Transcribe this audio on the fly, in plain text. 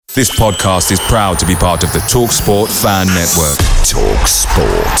This podcast is proud to be part of the TalkSport Fan Network.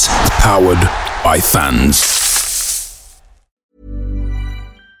 TalkSport. Powered by fans.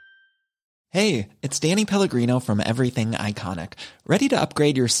 Hey, it's Danny Pellegrino from Everything Iconic. Ready to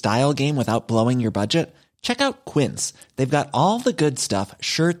upgrade your style game without blowing your budget? Check out Quince. They've got all the good stuff,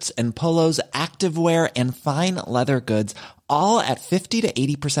 shirts and polos, activewear, and fine leather goods, all at 50 to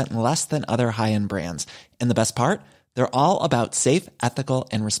 80% less than other high-end brands. And the best part? They're all about safe, ethical,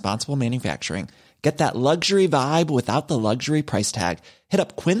 and responsible manufacturing. Get that luxury vibe without the luxury price tag. Hit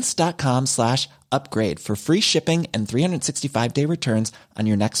up quince.com/upgrade for free shipping and 365-day returns on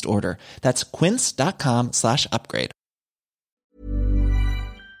your next order. That's quince.com/upgrade.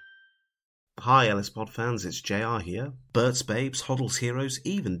 Hi Ellis Pod fans, it's JR here. Bert's Babes, Hoddle's Heroes,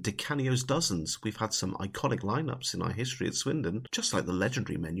 even DeCanio's Dozens. We've had some iconic lineups in our history at Swindon, just like the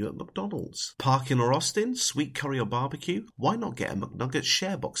legendary menu at McDonald's. Parkin or Austin, sweet curry or barbecue? Why not get a McNuggets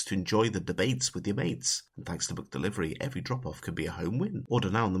share box to enjoy the debates with your mates? And thanks to McDelivery, every drop-off could be a home win.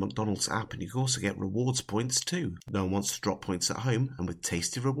 Order now on the McDonald's app and you can also get rewards points too. No one wants to drop points at home, and with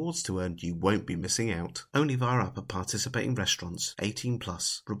tasty rewards to earn, you won't be missing out. Only via app at participating restaurants.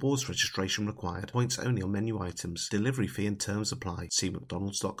 18+. Rewards registration required. Points only on menu items. Delivery fee and terms apply. See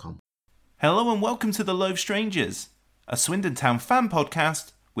mcdonalds.com. Hello and welcome to The Loathe Strangers, a Swindon Town fan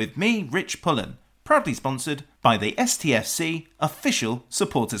podcast with me, Rich Pullen, proudly sponsored by the STFC Official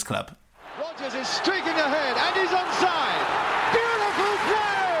Supporters Club. Rodgers is streaking ahead and he's onside. Beautiful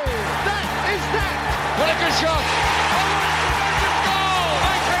play! That is that! What a good shot! Oh,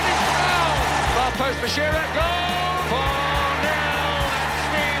 what a tremendous goal! Mancini foul! Far post for Shearer, goal! 4-0 and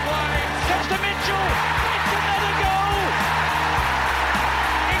Steve White steps to Mitchell! It's another goal!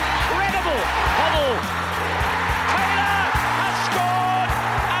 Incredible! Hubble! Taylor has scored,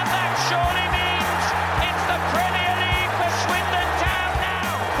 and that surely means it's the Premier League for Swindon Town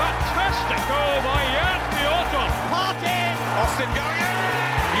now! Fantastic goal by Jan Piotr! Martin! Austin going in!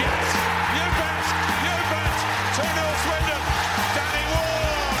 Yes! You bet! You bet! 2-0 Swindon! Danny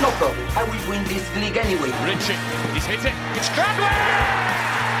Ward! No problem. I will win this league anyway. Richie, he's hit it. It's Cradwell!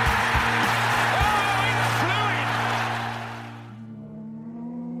 Oh, he flew it!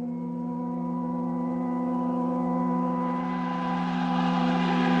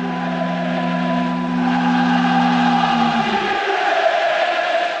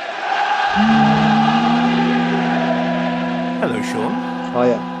 Hello, Sean.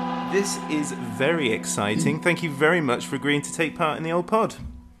 Hiya. This is very exciting. Thank you very much for agreeing to take part in the old pod.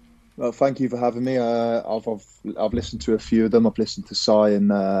 Well, thank you for having me. I've listened to a few of them. I've listened to Cy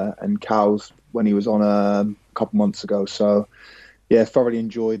and Cal's when he was on a couple months ago. So, yeah, thoroughly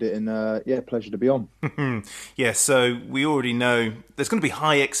enjoyed it, and pleasure to be on. Yeah, so we already know there's going to be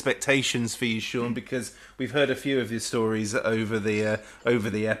high expectations for you, Sean, because we've heard a few of your stories over the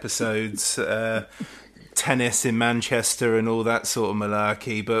episodes. Tennis in Manchester and all that sort of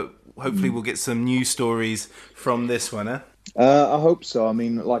malarkey, but hopefully we'll get some new stories from this one, eh? I hope so. I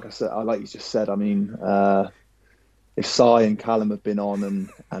mean, like I said, like you just said, I mean, if Cy and Callum have been on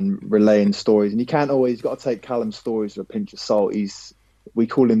and relaying stories, and you can't always, got to take Callum's stories with a pinch of salt. We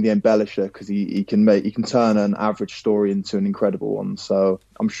call him the embellisher because he can turn an average story into an incredible one. So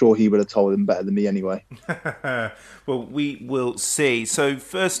I'm sure he would have told him better than me anyway. Well, we will see. So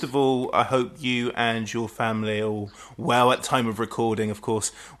first of all, I hope you and your family are all well at time of recording. Of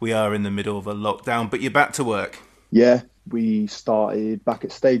course, we are in the middle of a lockdown, but you're back to work. Yeah, we started back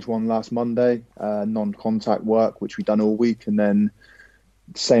at stage 1 last Monday, non-contact work, which we've done all week, and then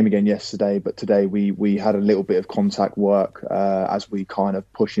same again yesterday, but today we had a little bit of contact work as we kind of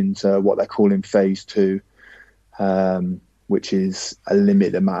push into what they're calling phase 2, which is a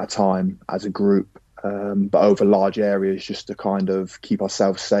limited amount of time as a group, but over large areas, just to kind of keep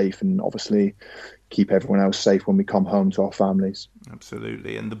ourselves safe and obviously keep everyone else safe when we come home to our families.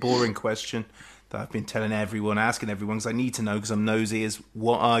 Absolutely. And the boring question that I've been asking everyone, because I need to know because I'm nosy, is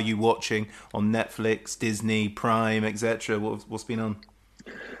what are you watching on Netflix, Disney, Prime, etc.? What's been on?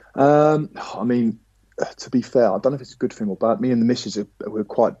 I mean, to be fair, I don't know if it's a good thing or bad. Me and the missus we're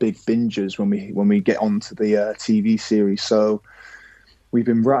quite big bingers when we get onto the TV series. So we've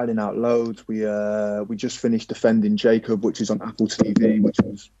been rattling out loads. We just finished Defending Jacob, which is on Apple TV, which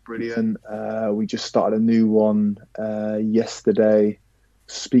was brilliant. We just started a new one yesterday.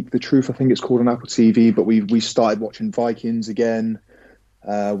 Speak the Truth, I think it's called, on Apple TV. But we started watching Vikings again,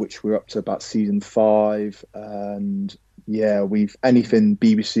 which we're up to about season 5, and yeah, we've anything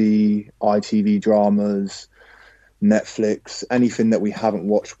BBC, ITV dramas, Netflix, anything that we haven't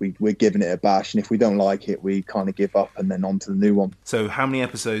watched, we're giving it a bash. And if we don't like it, we kind of give up and then on to the new one. So how many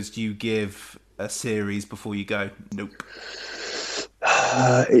episodes do you give a series before you go? Nope.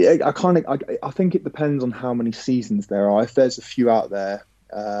 I think it depends on how many seasons there are. If there's a few out there,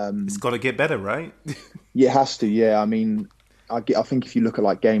 It's got to get better, right? yeah, it has to. Yeah, I mean, I think if you look at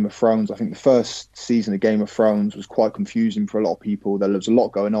like Game of Thrones, I think the first season of Game of Thrones was quite confusing for a lot of people. There was a lot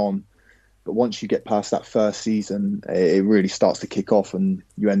going on, but once you get past that first season, it really starts to kick off, and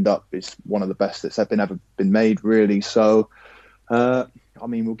you end up it's one of the best that's ever been made, really. So, I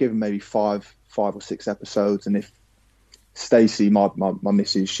mean, we'll give them maybe five or six episodes, and if Stacey, my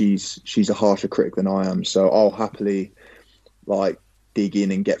missus, she's a harsher critic than I am, so I'll happily like dig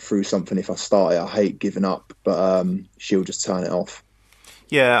in and get through something if I start it. I hate giving up, but she'll just turn it off.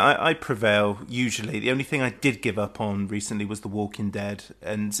 Yeah, I prevail usually. The only thing I did give up on recently was The Walking Dead,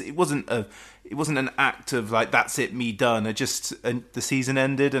 and it wasn't an act of like that's it, me done. The season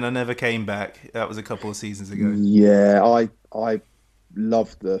ended and I never came back. That was a couple of seasons ago. Yeah, I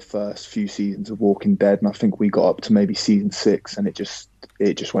loved the first few seasons of Walking Dead, and I think we got up to maybe season 6, and it just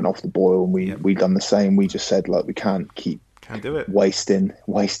went off the boil, and we done the same. We just said like we can't keep do it. Wasting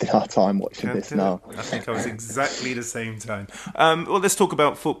our time watching this now. I think I was exactly the same time. Well, let's talk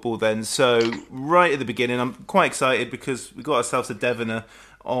about football then. So, right at the beginning, I'm quite excited because we got ourselves a Devoner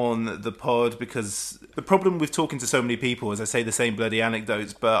on the pod, because the problem with talking to so many people is I say the same bloody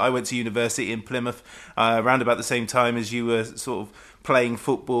anecdotes, but I went to university in Plymouth around about the same time as you were sort of playing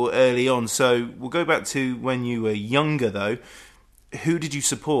football early on. So we'll go back to when you were younger though. Who did you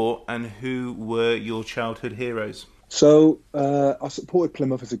support and who were your childhood heroes? So I supported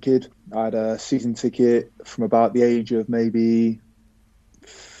Plymouth as a kid. I had a season ticket from about the age of maybe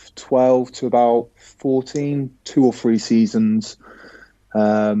 12 to about 14, 2 or 3 seasons.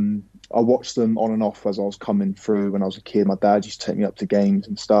 I watched them on and off as I was coming through when I was a kid. My dad used to take me up to games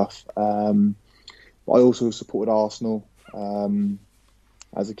and stuff. But I also supported Arsenal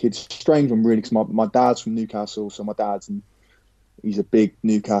as a kid. Strange one, really, because my dad's from Newcastle, so he's a big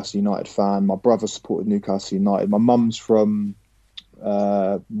Newcastle United fan. My brother supported Newcastle United. My mum's from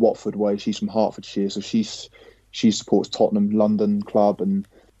Watford way. She's from Hertfordshire, so she supports Tottenham, London club. And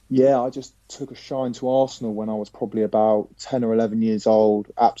yeah, I just took a shine to Arsenal when I was probably about 10 or 11 years old.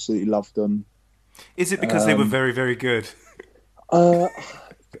 Absolutely loved them. Is it because they were very, very good?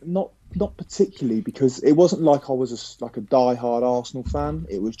 Not particularly, because it wasn't like I was like a die-hard Arsenal fan.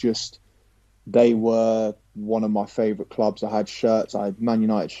 It was just they were one of my favourite clubs. I had shirts. I had Man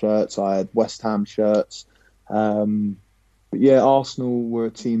United shirts. I had West Ham shirts. But yeah, Arsenal were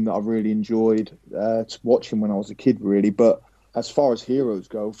a team that I really enjoyed watching when I was a kid, really. But as far as heroes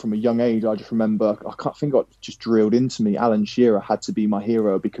go, from a young age, I just remember, I can't think it just drilled into me, Alan Shearer had to be my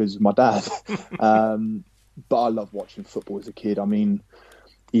hero because of my dad. But I loved watching football as a kid. I mean,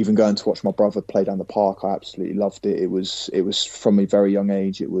 even going to watch my brother play down the park, I absolutely loved it. It was from a very young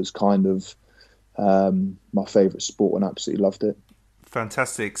age, it was kind of my favourite sport, and absolutely loved it.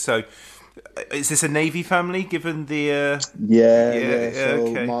 Fantastic. So, is this a Navy family? Given the yeah. So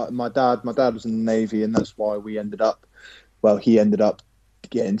okay. my dad was in the Navy, and that's why he ended up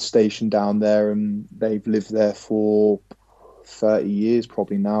getting stationed down there, and they've lived there for 30 years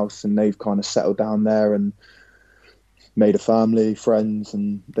probably now, and they've kind of settled down there and made a family, friends,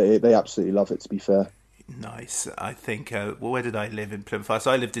 and they absolutely love it, to be fair. Nice. I think, where did I live in Plymouth?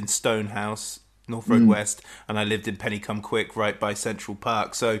 So I lived in Stonehouse, North Road West, and I lived in Pennycombe-Quik, right by Central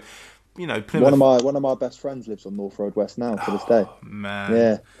Park. So, you know, Plymouth... One of my best friends lives on North Road West now to this day. Man,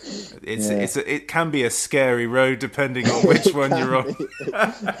 yeah, it can be a scary road depending on which one you're on.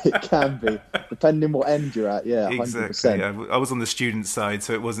 It can be, depending what end you're at. Yeah, 100%. Exactly. I was on the student side,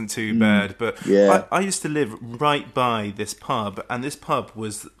 so it wasn't too bad. But yeah. I used to live right by this pub, and this pub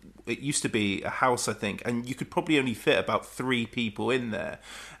was... It used to be a house, I think, and you could probably only fit about 3 people in there.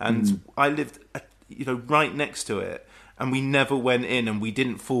 And I lived, right next to it, and we never went in, and we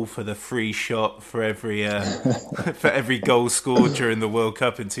didn't fall for the free shot for every for every goal scored during the World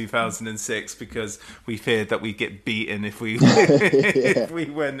Cup in 2006, because we feared that we'd get beaten if we if we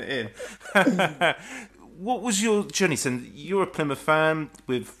went in. What was your journey? So you're a Plymouth fan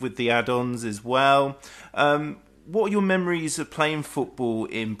with the add-ons as well. What are your memories of playing football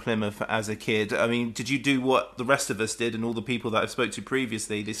in Plymouth as a kid? I mean, did you do what the rest of us did and all the people that I've spoke to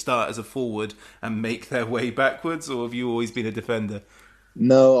previously? They start as a forward and make their way backwards, or have you always been a defender?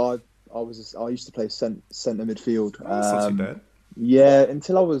 No, I used to play centre midfield. That's not too bad. Yeah,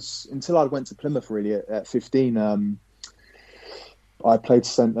 until I went to Plymouth really at 15. I played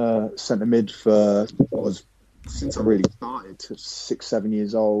centre mid since I really started, to 6-7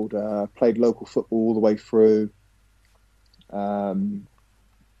 years old. Played local football all the way through. Kind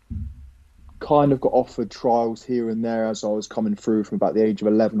of got offered trials here and there as I was coming through from about the age of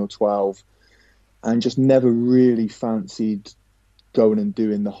 11 or 12, and just never really fancied going and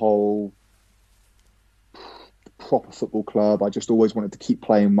doing the whole proper football club. I just always wanted to keep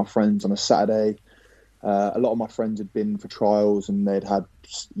playing with my friends on a Saturday. A lot of my friends had been for trials and they'd had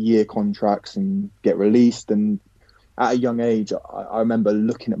year contracts and get released. And at a young age, I remember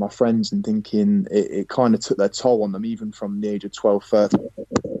looking at my friends and thinking it kind of took their toll on them, even from the age of 12, 13.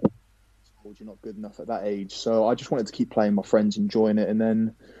 You're not good enough at that age. So I just wanted to keep playing with my friends, enjoying it. And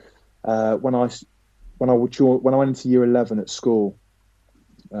then when I went into year 11 at school,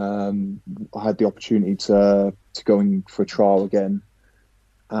 I had the opportunity to go in for a trial again.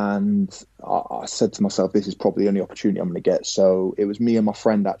 And I said to myself, this is probably the only opportunity I'm going to get. So it was me and my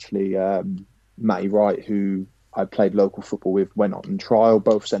friend, actually, Matty Wright, who I played local football with, went on trial,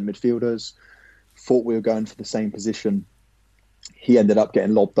 both centre midfielders, thought we were going for the same position. He ended up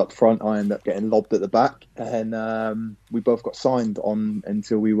getting lobbed up front. I ended up getting lobbed at the back. And we both got signed on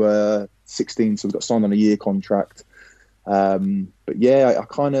until we were 16. So we got signed on a year contract. But yeah, I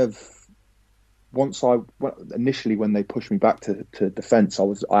kind of, initially when they pushed me back to defence,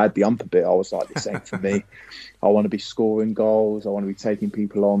 I had the ump a bit. I was like, this ain't for me. I want to be scoring goals. I want to be taking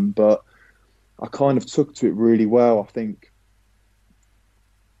people on. But I kind of took to it really well. I think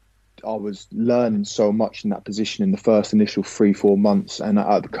I was learning so much in that position in the first initial 3-4 months, and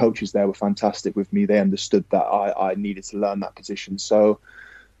the coaches there were fantastic with me. They understood that I needed to learn that position. So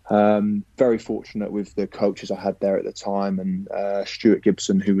very fortunate with the coaches I had there at the time, and Stuart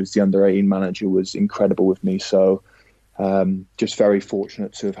Gibson, who was the under-18 manager, was incredible with me. So just very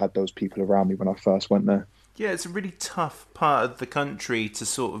fortunate to have had those people around me when I first went there. Yeah, it's a really tough part of the country to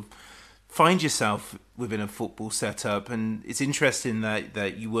sort of find yourself within a football setup, and it's interesting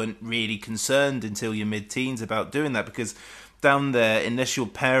that you weren't really concerned until your mid-teens about doing that, because down there, unless your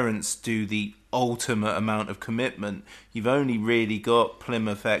parents do the ultimate amount of commitment, you've only really got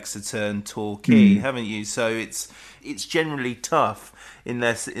Plymouth, Exeter and Torquay, haven't you? So it's generally tough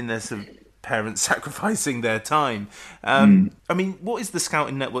unless sort of parents sacrificing their time. I mean, what is the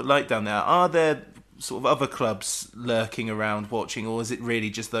scouting network like down there? Are there sort of other clubs lurking around watching, or is it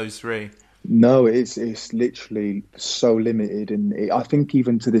really just those three? No, it's literally so limited, and I think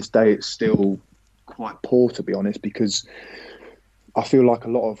even to this day it's still quite poor, to be honest, because I feel like a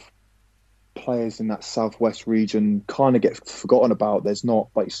lot of players in that southwest region kind of get forgotten about. There's not,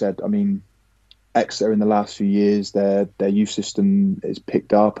 like you said, I mean, Exeter in the last few years, their youth system is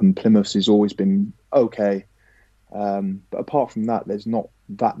picked up, and Plymouth's has always been okay. But apart from that, there's not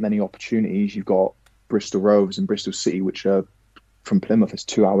that many opportunities. You've got Bristol Rovers and Bristol City, which are from Plymouth. It's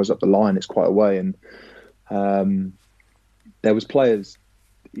 2 hours up the line. It's quite a way. And there was players,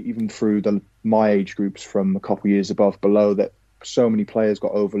 even through my age groups from a couple of years below, that so many players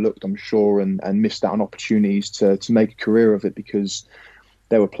got overlooked, I'm sure, and missed out on opportunities to make a career of it, because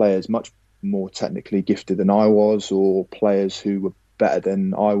there were players much more technically gifted than I was, or players who were better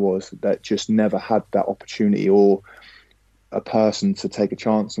than I was, that just never had that opportunity or a person to take a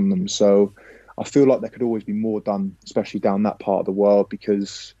chance on them. So I feel like there could always be more done, especially down that part of the world,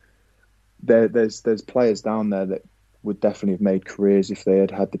 because there's players down there that would definitely have made careers if they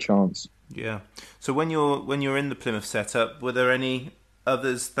had the chance. Yeah. So when you're in the Plymouth setup, were there any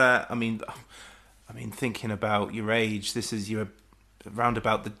others that, I mean, thinking about your age, you're around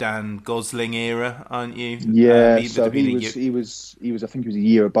about the Dan Gosling era, aren't you? Yeah. So he was. I think he was a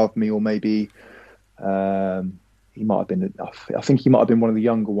year above me, or maybe. He might have been. I think he might have been one of the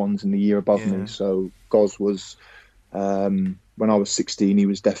younger ones in the year above me. So Gos was, when I was 16, he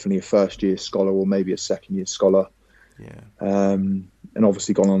was definitely a first-year scholar, or maybe a second-year scholar. Yeah. And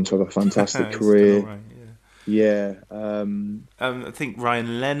obviously gone on to have a fantastic career. Right, yeah. I think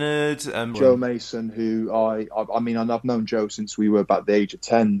Ryan Leonard, Joe Mason, who I've known Joe since we were about the age of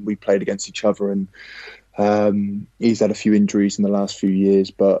 10. We played against each other, and he's had a few injuries in the last few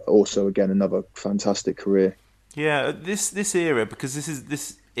years, but also again another fantastic career. Yeah, this era, because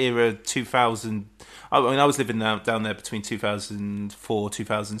this era 2000. I mean, I was living down there between 2004,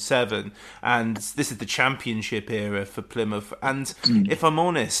 2007, and this is the championship era for Plymouth. And if I'm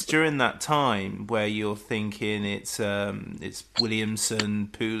honest, during that time where you're thinking it's Williamson,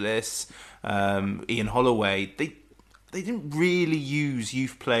 Pulis, Ian Holloway, they didn't really use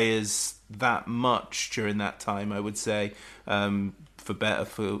youth players that much during that time, I would say, for better,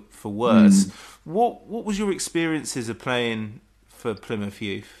 for worse. What was your experiences of playing for Plymouth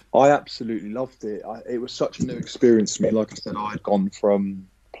Youth? I absolutely loved it. It was such a new experience to me. Like I said, I had gone from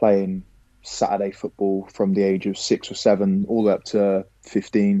playing Saturday football from the age of 6 or 7 all the way up to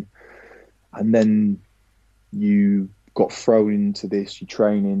 15. And then you got thrown into this. You're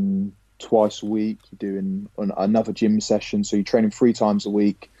training twice a week. You're doing another gym session. So you're training 3 times a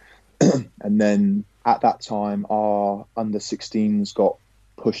week. And then at that time, our under-16s got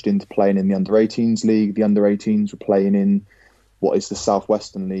pushed into playing in the under-18s league. The under-18s were playing in what is the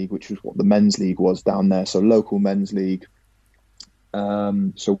Southwestern League, which was what the men's league was down there, so local men's league.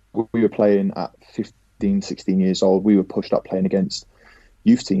 So we were playing at 15, 16 years old. We were pushed up playing against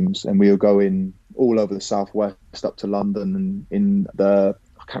youth teams, and we were going all over the Southwest up to London, and in the,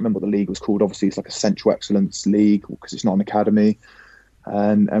 I can't remember what the league was called. Obviously, it's like a Central Excellence League because it's not an academy.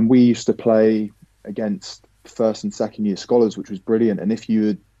 And we used to play against first and second year scholars, which was brilliant. And if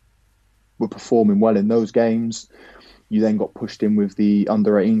you were performing well in those games, you then got pushed in with the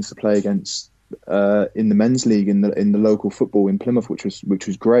under 18s to play against in the men's league in the local football in Plymouth, which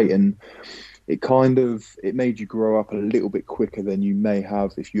was great. And it made you grow up a little bit quicker than you may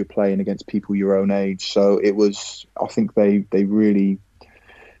have if you were playing against people your own age. So it was, I think they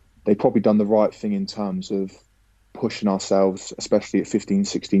probably done the right thing in terms of pushing ourselves, especially at 15,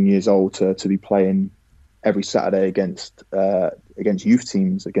 16 years old, to be playing every Saturday against youth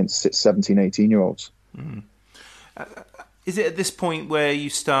teams, against 17, 18-year-olds. Mm. Is it at this point where you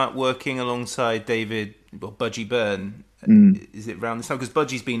start working alongside David, or Budgie Byrne? Is it around this time? Because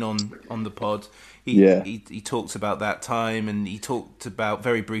Budgie's been on the pod. He talks about that time, and he talked about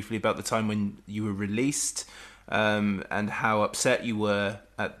very briefly about the time when you were released, and how upset you were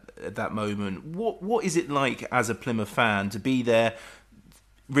at that moment. What is it like as a Plymouth fan to be there,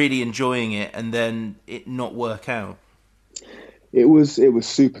 really enjoying it, and then it not work out? It was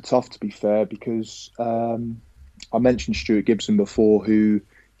super tough, to be fair, because I mentioned Stuart Gibson before, who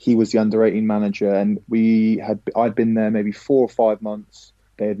he was the under-18 manager, and I'd been there maybe 4 or 5 months.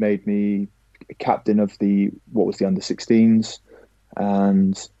 They had made me captain of the under-16s,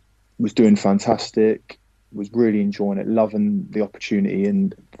 and was doing fantastic. Was really enjoying it, loving the opportunity,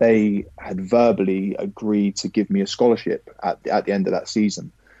 and they had verbally agreed to give me a scholarship at the end of that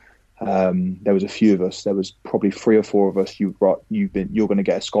season. There was a few of us. There was probably 3 or 4 of us. You're going to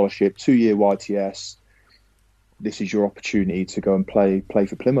get a scholarship, 2-year YTS. This is your opportunity to go and play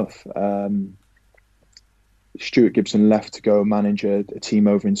for Plymouth. Stuart Gibson left to go manage a team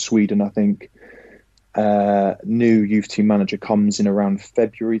over in Sweden, I think. New youth team manager comes in around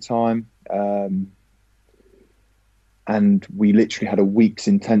February time. And we literally had a week's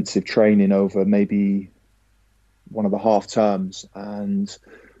intensive training over maybe one of the half terms. And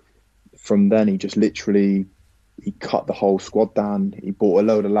from then he cut the whole squad down. He brought a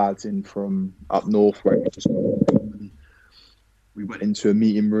load of lads in from up north where we went into a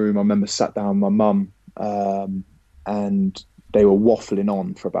meeting room. I remember sat down with my mum, and they were waffling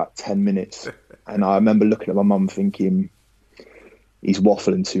on for about 10 minutes. And I remember looking at my mum thinking, he's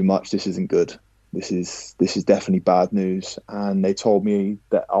waffling too much. This isn't good. This is definitely bad news. And they told me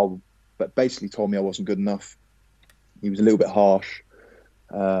basically told me I wasn't good enough. He was a little bit harsh,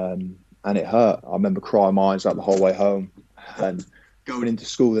 and it hurt. I remember crying my eyes out the whole way home, and going into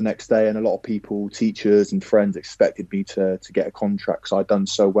school the next day. And a lot of people, teachers and friends, expected me to get a contract because I'd done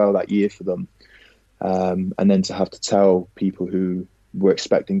so well that year for them. And then to have to tell people who were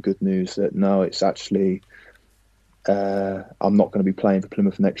expecting good news that no, it's actually, I'm not going to be playing for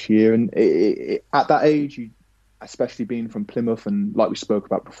Plymouth next year. And at that age, especially being from Plymouth, and like we spoke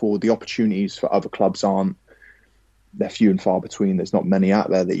about before, the opportunities for other clubs they're few and far between. There's not many out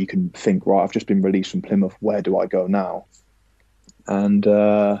there that you can think, right, I've just been released from Plymouth, where do I go now? And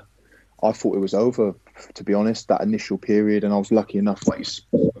I thought it was over, to be honest, that initial period. And I was lucky enough, like you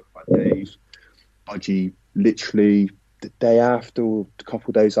spoke about Dave, Budgie, literally the day after, or a couple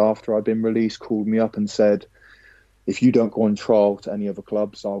of days after I'd been released, called me up and said, if you don't go on trial to any other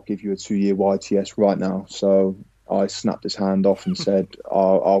clubs, I'll give you a 2-year YTS right now. So I snapped his hand off and said,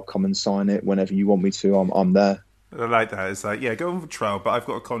 I'll come and sign it whenever you want me to. I'm there. I like that. It's like, yeah, go on for trial, but I've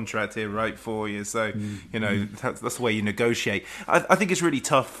got a contract here right for you. So, that's the way you negotiate. I think it's really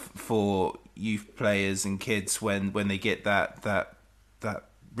tough for youth players and kids when they get that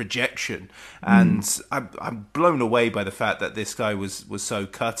rejection. And I'm blown away by the fact that this guy was so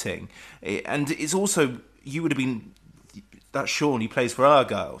cutting. And it's also, you would have been... That's Sean, he plays for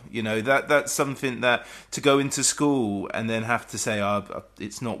Argyle. That's something that to go into school and then have to say,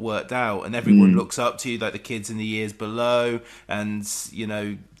 it's not worked out, and everyone looks up to you, like the kids in the years below, and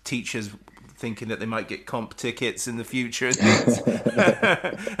teachers thinking that they might get comp tickets in the future and things,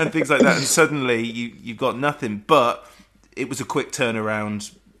 and things like that. And suddenly you've got nothing. But it was a quick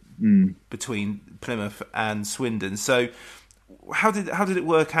turnaround between Plymouth and Swindon. So how did it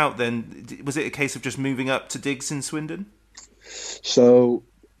work out then? Was it a case of just moving up to digs in Swindon? So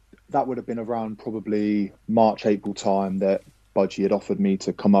that would have been around probably March, April time that Budgie had offered me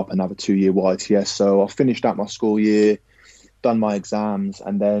to come up and have a 2-year YTS. So I finished out my school year, done my exams,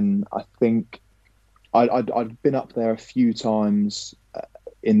 and then I think I'd been up there a few times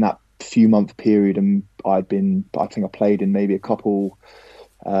in that few month period, and I think I played in maybe a couple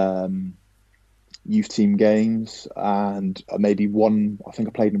youth team games, and maybe one. I think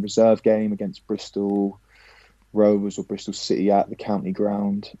I played in a reserve game against Bristol Rovers or Bristol City at the county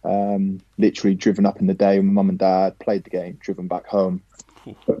ground. Literally driven up in the day with my mum and dad, played the game, driven back home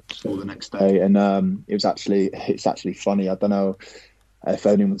for the next day, and it's actually funny. I don't know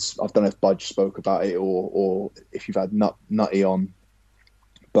if Budge spoke about it or if you've had Nutty on,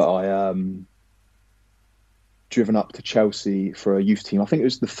 but I driven up to Chelsea for a youth team. I think it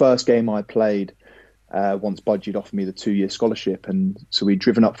was the first game I played once Budge had offered me the 2-year scholarship, and so we'd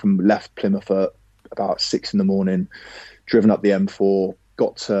driven up from left Plymouth at about 6 a.m, driven up the M4,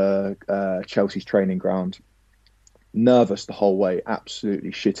 got to Chelsea's training ground, nervous the whole way, absolutely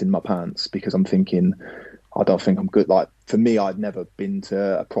shitting my pants because I'm thinking, I don't think I'm good. Like, for me, I'd never been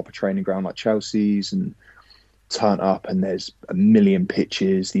to a proper training ground like Chelsea's, and turn up and there's a million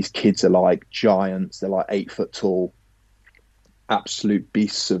pitches. These kids are like giants. They're like 8 foot tall, absolute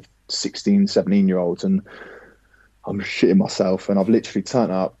beasts of 16, 17-year-olds. And I'm shitting myself. And I've literally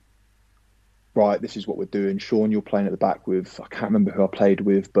turned up. Right, this is what we're doing. Sean, you're playing at the back with, I can't remember who I played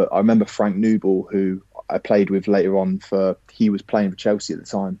with, but I remember Frank Newble, who I played with later on he was playing for Chelsea at the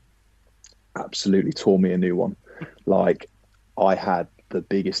time. Absolutely tore me a new one. Like, I had the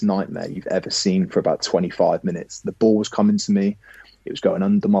biggest nightmare you've ever seen for about 25 minutes. The ball was coming to me. It was going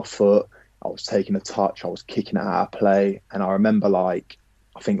under my foot. I was taking a touch. I was kicking it out of play. And I remember I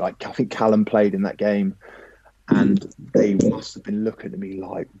think Callum played in that game, and they must have been looking at me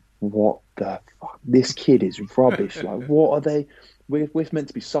like, what the fuck? This kid is rubbish. Like, what are they? We're meant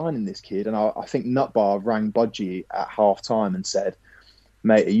to be signing this kid. And I think Nutbar rang Budgie at half time and said,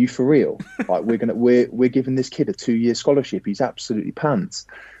 mate, are you for real? Like, we're giving this kid a 2-year scholarship. He's absolutely pants.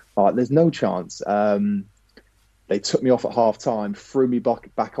 Like, there's no chance. They took me off at half time, threw me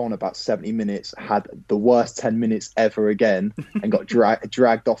back on about 70 minutes, had the worst 10 minutes ever again, and got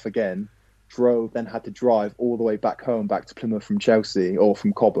dragged off again. Then had to drive all the way back home, back to Plymouth from Chelsea or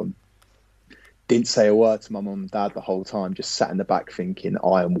from Cobham. Didn't say a word to my mum and dad the whole time, just sat in the back thinking,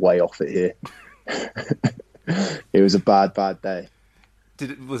 I am way off it here. It was a bad day.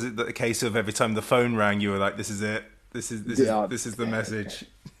 Was it a case of every time the phone rang, you were like, "This is it. This is the message."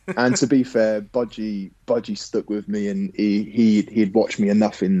 And to be fair, Budgie stuck with me, and he'd watched me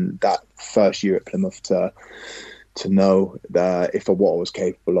enough in that first year at Plymouth to know that what I was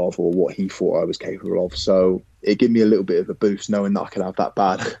capable of, or what he thought I was capable of. So it gave me a little bit of a boost knowing that I could have that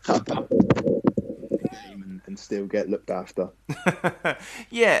bad game and still get looked after.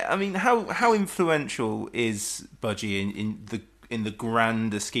 Yeah, I mean, how influential is Budgie in the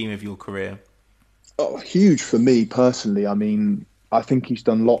grander scheme of your career? Oh, huge for me personally. I mean, I think he's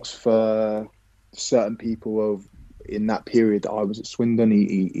done lots for certain people in that period that I was at Swindon.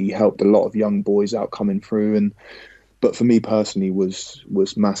 He helped a lot of young boys out coming through, but for me personally was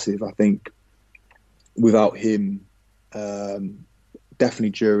massive. I think without him,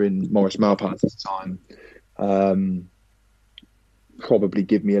 definitely during Morris Malpass's time, probably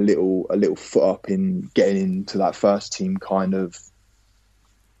give me a little foot up in getting into that first team kind of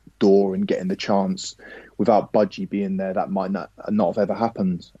door and getting the chance. Without Budgie being there, that might not have ever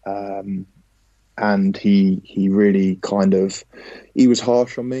happened. And he really he was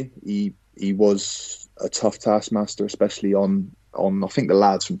harsh on me. He was a tough taskmaster, especially on I think the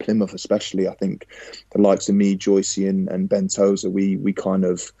lads from Plymouth, especially. I think the likes of me, Joycey and Ben Tozer, we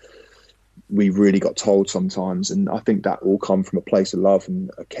really got told sometimes, and I think that all come from a place of love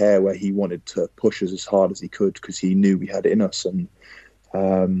and a care where he wanted to push us as hard as he could because he knew we had it in us. And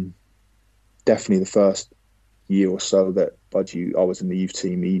definitely the first year or so that I was in the youth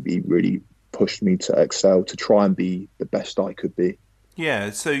team, he really pushed me to excel, to try and be the best I could be.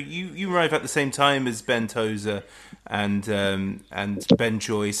 Yeah, so you arrive at the same time as Ben Tozer and Ben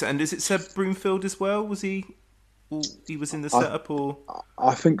Joyce, and is it Seb Broomfield as well? Was he was in the setup, or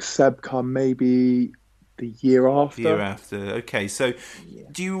I think Seb come maybe the year after. Okay, so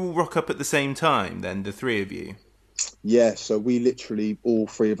do you all rock up at the same time then, the three of you? Yeah, so we literally all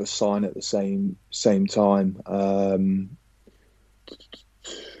three of us sign at the same time.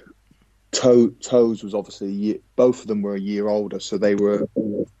 Toes was obviously both of them were a year older, so they were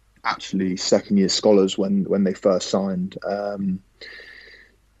actually second year scholars when they first signed.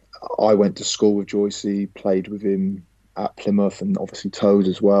 I went to school with Joycey, played with him at Plymouth, and obviously Toes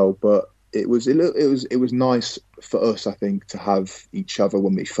as well. But it was nice for us, I think, to have each other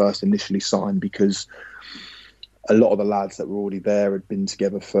when we first initially signed, because a lot of the lads that were already there had been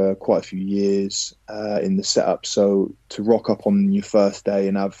together for quite a few years in the setup. So to rock up on your first day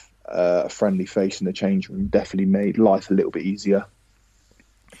and have a friendly face in the change room definitely made life a little bit easier.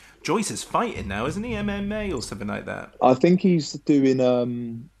 Joyce is fighting now, isn't he? MMA or something like that. I think he's doing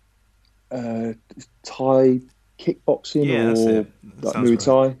Thai kickboxing That's or it. like Sounds Muay right.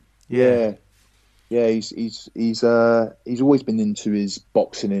 Thai. Yeah. He's always been into his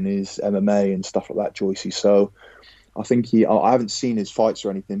boxing and his MMA and stuff like that, Joycey. So I think I haven't seen his fights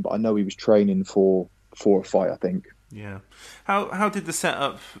or anything, but I know he was training for a fight, I think. Yeah. How did the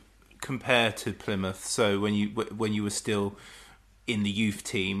setup compare to Plymouth? So when you were still in the youth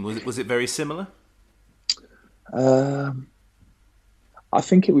team, was it very similar? I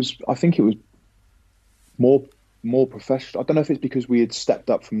think it was more professional. I don't know if it's because we had stepped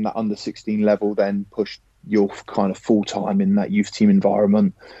up from that under 16 level, then pushed your kind of full time in that youth team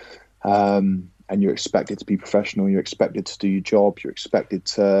environment, and you're expected to be professional. You're expected to do your job. You're expected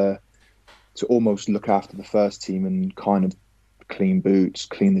to almost look after the first team and kind of clean boots,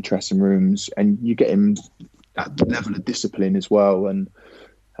 clean the dressing rooms, and you get him that level of discipline as well. And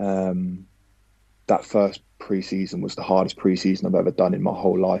that first pre-season was the hardest pre-season I've ever done in my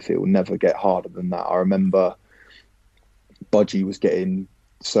whole life. It will never get harder than that. I remember Budgie was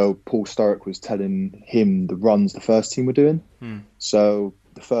so Paul Sturrock was telling him the runs the first team were doing. So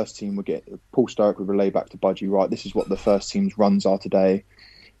the first team Paul Sturrock would relay back to Budgie, right, this is what the first team's runs are today.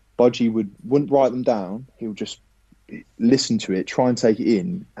 Budgie wouldn't write them down. He would just listen to it, try and take it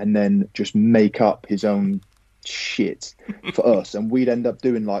in, and then just make up his own shit for us. And we'd end up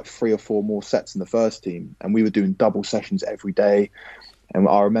doing like 3 or 4 more sets in the first team, and we were doing double sessions every day. And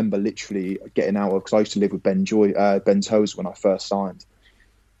I remember literally getting out of, because I used to live with Ben Tozer when I first signed,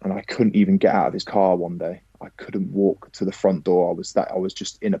 and I couldn't even get out of his car one day. I couldn't walk to the front door. I was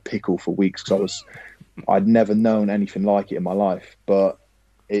just in a pickle for weeks because I'd never known anything like it in my life. But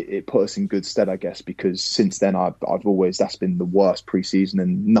it put us in good stead, I guess, because since then that's been the worst pre-season,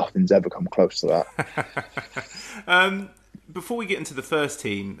 and nothing's ever come close to that. Before we get into the first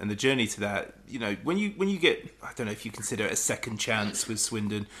team and the journey to that, when you get, I don't know if you consider it a second chance with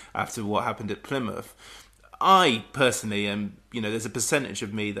Swindon after what happened at Plymouth, I personally am, there's a percentage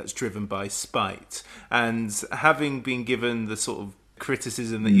of me that's driven by spite, and having been given the sort of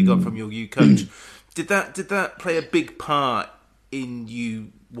criticism that you got from your coach, did that play a big part in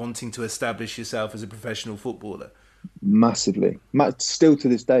you wanting to establish yourself as a professional footballer? Massively. Still to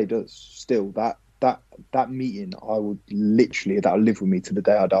this day does. Still, that meeting, that'll live with me to the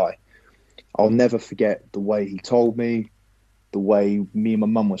day I die. I'll never forget the way he told me, the way me and my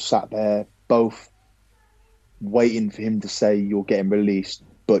mum were sat there, both waiting for him to say you're getting released,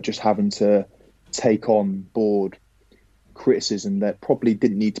 but just having to take on board criticism that probably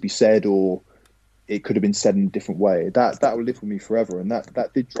didn't need to be said, or it could have been said in a different way. That will live with me forever, and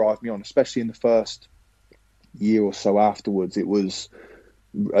that did drive me on, especially in the first year or so afterwards. It was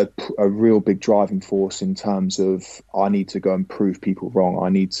a real big driving force in terms of, I need to go and prove people wrong. I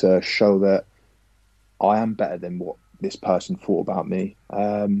need to show that I am better than what this person thought about me.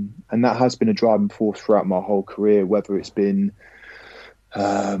 And that has been a driving force throughout my whole career, whether it's been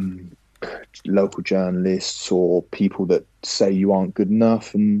local journalists or people that say you aren't good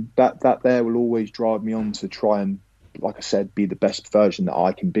enough. And that there will always drive me on to try and, like I said, be the best version that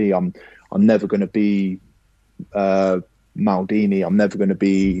I can be. I'm never going to be Maldini. I'm never going to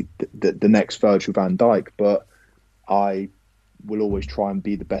be the next Virgil van Dijk, but I will always try and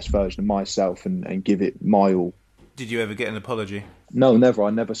be the best version of myself and give it my all. Did you ever get an apology? No, never. I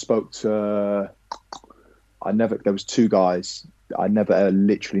never spoke to... there was 2 guys. I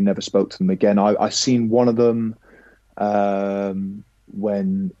literally never spoke to them again. I seen one of them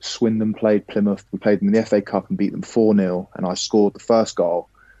when Swindon played Plymouth. We played them in the FA Cup and beat them 4-0, and I scored the first goal.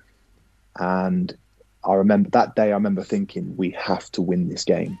 And I remember that day, I remember thinking, we have to win this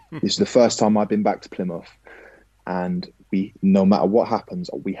game. This is the first time I've been back to Plymouth, and no matter what happens,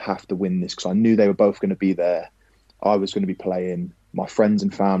 we have to win this, because I knew they were both going to be there. I was going to be playing. My friends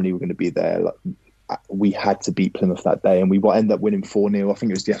and family were going to be there. We had to beat Plymouth that day, and we ended up winning 4-0. I think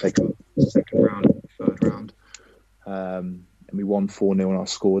it was the FA Cup second round, third round. And we won 4-0, and I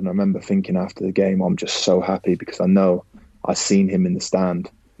scored. And I remember thinking after the game, I'm just so happy, because I know I seen him in the stand,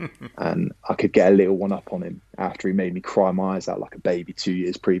 and I could get a little one up on him after he made me cry my eyes out like a baby 2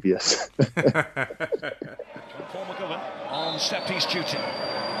 years previous. Paul McGovern on set piece duty.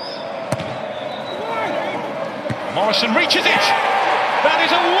 Morrison reaches it. That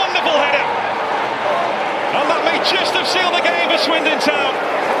is a wonderful header. And that may just have sealed the game for Swindon Town,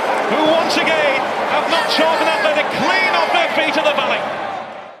 who once again have not chalked enough to clean off their feet of the valley.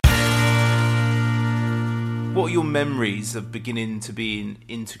 What are your memories of beginning to be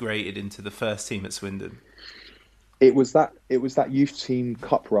integrated into the first team at Swindon? It was that youth team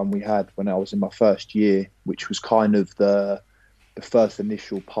cup run we had when I was in my first year, which was kind of the first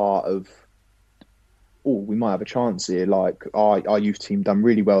initial part of, oh, we might have a chance here. Like our youth team done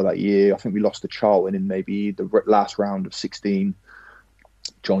really well that year. I think we lost to Charlton in maybe the last round of 16.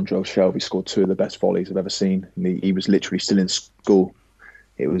 John Joe Shelby scored 2 of the best volleys I've ever seen. He was literally still in school.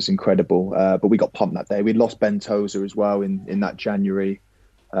 It was incredible. But we got pumped that day. We'd lost Ben Tozer as well in that January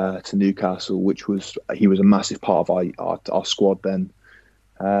to Newcastle, he was a massive part of our squad then.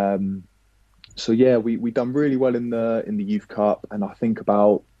 So yeah, we done really well in the Youth Cup, and I think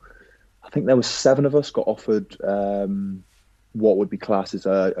there was 7 of us got offered what would be classed as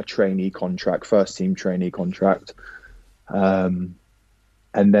a trainee contract, first team trainee contract. And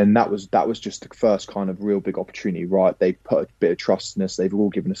then that was just the first kind of real big opportunity, right? They put a bit of trust in us. They've all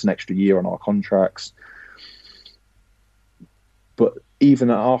given us an extra year on our contracts. But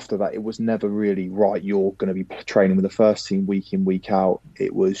even after that, it was never really, right, you're going to be training with the first team week in, week out.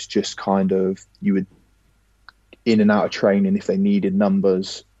 It was just kind of, you would in and out of training if they needed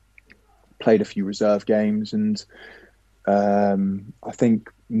numbers, played a few reserve games. And I think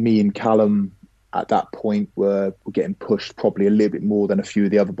me and Callum at that point were getting pushed probably a little bit more than a few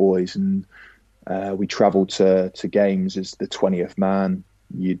of the other boys. And we travelled to games as the 20th man.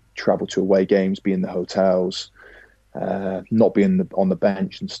 You'd travel to away games, be in the hotels, not being on the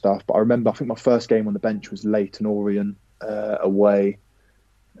bench and stuff. But I remember, I think my first game on the bench was Leyton Orient away.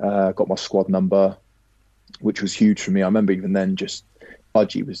 Got my squad number, which was huge for me. I remember even then, just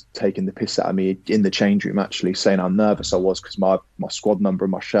Budgie was taking the piss out of me in the change room, actually saying how nervous I was because my squad number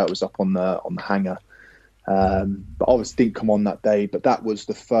and my shirt was up on the hanger. But obviously didn't come on that day. But that was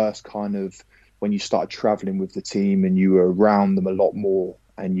the first kind of when you started travelling with the team and you were around them a lot more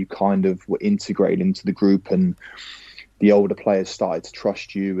and you kind of were integrated into the group, and the older players started to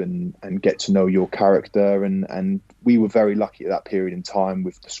trust you and get to know your character. And we were very lucky at that period in time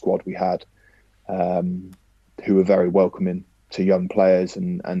with the squad we had, who were very welcoming to young players,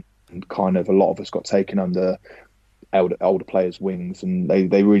 and kind of a lot of us got taken under older players' wings, and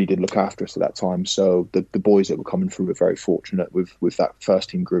they really did look after us at that time. So the boys that were coming through were very fortunate with that first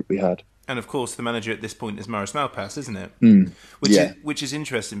team group we had. And of course, the manager at this point is Morris Malpass, isn't it? Which is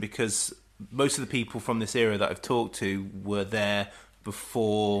interesting because most of the people from this era that I've talked to were there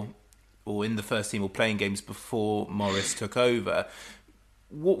before, or in the first team, or playing games before Morris took over.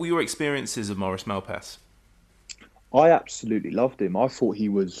 What were your experiences of Morris Malpass? I absolutely loved him. I thought he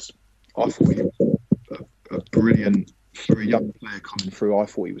was a brilliant, for a young player coming through. I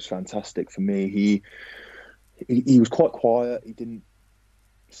thought he was fantastic for me. He was quite quiet. He didn't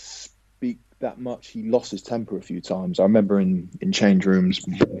speak that much. He lost his temper a few times. I remember in change rooms,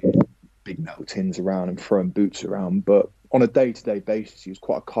 big metal tins around and throwing boots around. But on a day-to-day basis, he was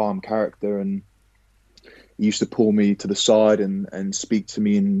quite a calm character, and he used to pull me to the side and speak to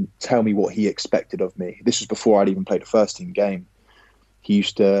me and tell me what he expected of me. This was before I'd even played a first team game. He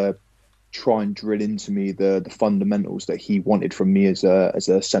used to try and drill into me the fundamentals that he wanted from me as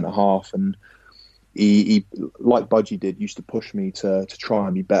a centre half, and he like Budgie did, used to push me to try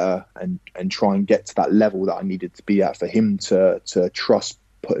and be better and try and get to that level that I needed to be at for him to trust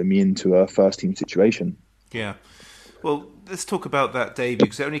putting me into a first team situation. Yeah. Well, let's talk about that debut,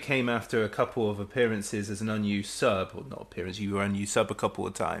 because it only came after a couple of appearances as an unused sub, or not appearance, you were unused sub a couple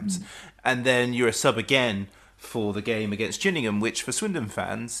of times, and then you're a sub again for the game against Gillingham, which for Swindon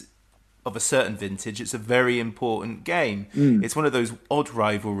fans of a certain vintage, it's a very important game. It's one of those odd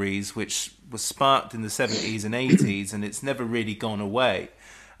rivalries which was sparked in the 70s and 80s, and it's never really gone away.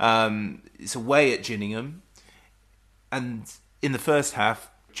 It's away at Gillingham, and in the first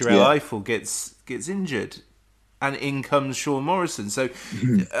half, Jarrell Eiffel gets injured, and in comes Sean Morrison. So,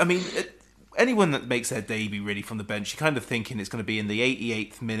 I mean, anyone that makes their debut really from the bench, you're kind of thinking it's going to be in the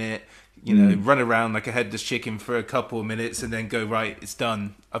 88th minute, run around like a headless chicken for a couple of minutes and then go, right, it's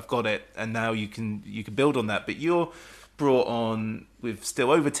done, I've got it, and now you can build on that. But you're brought on with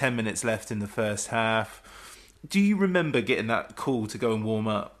still over 10 minutes left in the first half. Do you remember getting that call to go and warm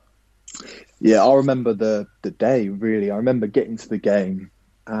up? Yeah, I remember the day, really. I remember getting to the game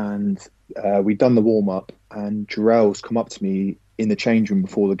and we'd done the warm-up, and Jarrell's come up to me in the change room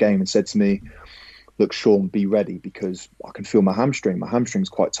before the game and said to me, look, Sean, be ready because I can feel my hamstring. My hamstring's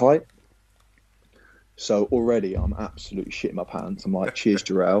quite tight. So already I'm absolutely shitting my pants. I'm like, cheers,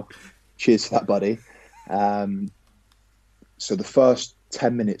 Jarrell. Cheers to that, buddy. So the first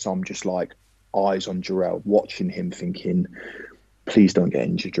 10 minutes, I'm just like eyes on Jarrell, watching him thinking, please don't get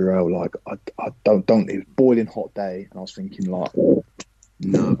injured, Jarrell. Like, I don't, it was a boiling hot day. And I was thinking like,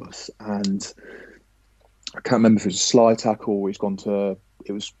 nervous. And I can't remember if it was a slide tackle or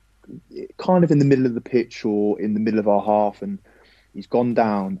it was kind of in the middle of the pitch or in the middle of our half, and he's gone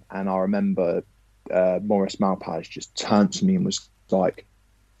down. And I remember Maurice Malpaz just turned to me and was like,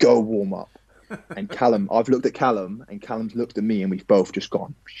 "Go warm up." And Callum, I've looked at Callum, and Callum's looked at me, and we've both just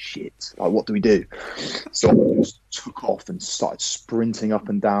gone, "Shit! Like, what do we do?" So I just took off and started sprinting up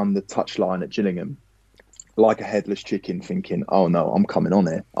and down the touchline at Gillingham like a headless chicken, thinking, "Oh no, I'm coming on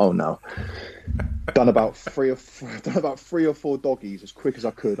here. Oh no." Done about three or four doggies as quick as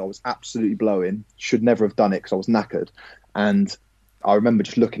I could. I was absolutely blowing. Should never have done it because I was knackered. And I remember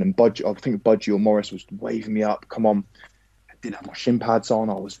just looking, and I think Budgie or Morris was waving me up. Come on. I didn't have my shin pads on.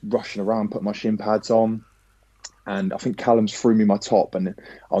 I was rushing around, putting my shin pads on. And I think Callum's threw me my top, and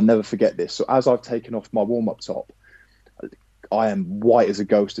I'll never forget this. So as I've taken off my warm-up top, I am white as a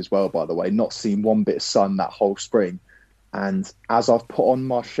ghost as well, by the way, not seen one bit of sun that whole spring. And as I've put on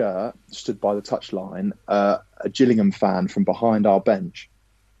my shirt, stood by the touchline, a Gillingham fan from behind our bench.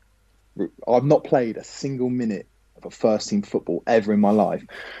 I've not played a single minute of a first team football ever in my life.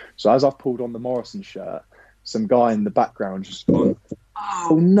 So as I've pulled on the Morrison shirt, some guy in the background just gone,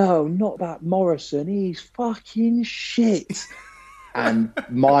 "Oh no, not that Morrison, he's fucking shit." And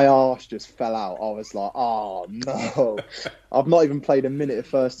my arse just fell out. I was like, "Oh no, I've not even played a minute of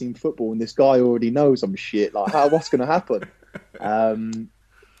first team football, and this guy already knows I'm shit. Like, what's going to happen?"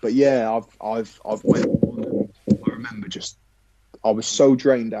 But yeah, I've went on. I remember I was so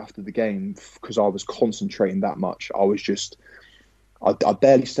drained after the game because I was concentrating that much. I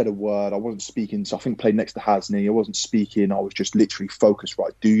barely said a word. I wasn't speaking. So I think played next to Hasney. I wasn't speaking. I was just literally focused.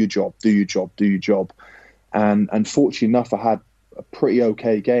 Right, do your job, do your job, do your job. And fortunately enough, I had a pretty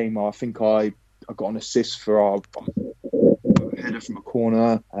okay game. I think I got an assist for our header from a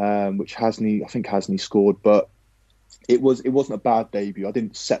corner, which Hasney scored. But it wasn't a bad debut. I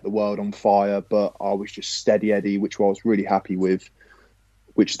didn't set the world on fire, but I was just steady Eddie, which I was really happy with,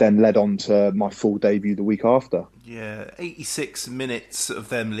 which then led on to my full debut the week after. Yeah, 86 minutes of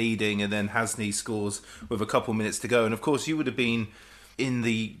them leading, and then Hasney scores with a couple minutes to go. And of course, you would have been in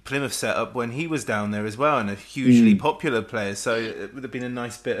the Plymouth setup when he was down there as well, and a hugely popular player. So it would have been a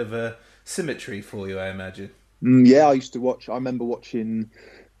nice bit of a symmetry for you, I imagine. Yeah, I used to watch. I remember watching.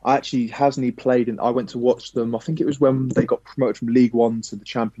 Hasney played, and I went to watch them. I think it was when they got promoted from League One to the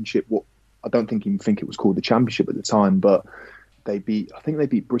Championship. I don't even think it was called the Championship at the time, but I think they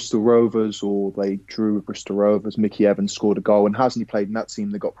beat Bristol Rovers, or they drew with Bristol Rovers. Mickey Evans scored a goal, and Hasney played in that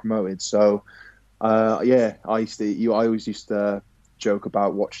team that got promoted. So, I always used to joke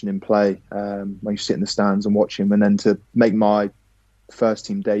about watching him play. I used to sit in the stands and watch him, and then to make my first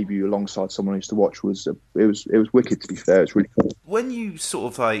team debut alongside someone I used to watch was wicked. To be fair, it's really cool. When you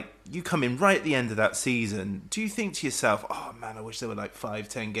sort of you come in right at the end of that season, do you think to yourself, "Oh man, I wish there were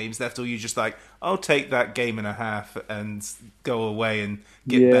 5-10 games left," or you just "I'll take that game and a half and go away and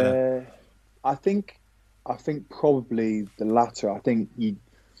get better"? I think probably the latter. I think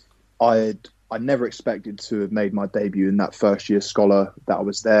I never expected to have made my debut in that first year scholar that I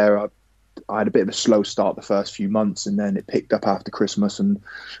was there. I had a bit of a slow start the first few months, and then it picked up after Christmas, and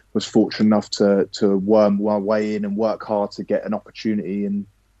was fortunate enough to worm my way in and work hard to get an opportunity. And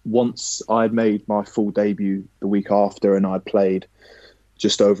once I'd made my full debut the week after, and I played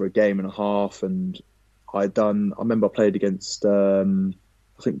just over a game and a half, and I remember I played against, I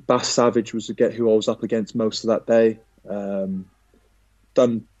think Bass Savage was who I was up against most of that day.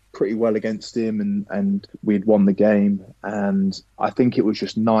 Done pretty well against him, and we'd won the game. And I think it was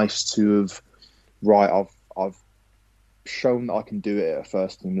just nice to have, I've shown that I can do it at a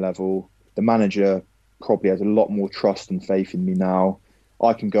first team level. The manager probably has a lot more trust and faith in me now.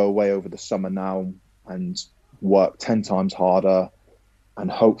 I can go away over the summer now and work 10 times harder,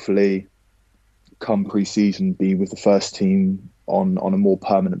 and hopefully come pre-season be with the first team on a more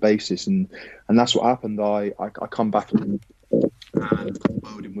permanent basis. And that's what happened. I come back, and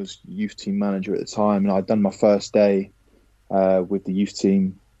Bowden was youth team manager at the time, and I'd done my first day with the youth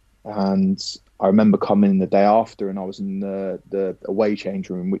team. And I remember coming in the day after, and I was in the away change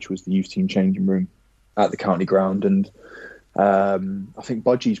room, which was the youth team changing room at the county ground. And I think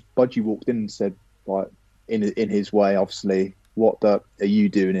Budgie walked in and said, in his way, obviously, "What the are you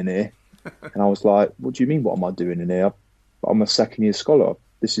doing in here?" And I was like, "What do you mean? What am I doing in here? I'm a second year scholar.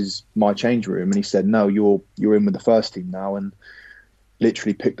 This is my change room." And he said, "No, you're in with the first team now." And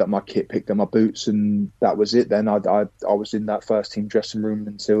literally picked up my kit, picked up my boots, and that was it. Then I was in that first team dressing room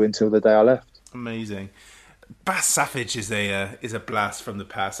until the day I left. Amazing. Bass Savage is a blast from the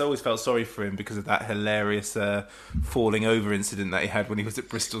past. I always felt sorry for him because of that hilarious falling over incident that he had when he was at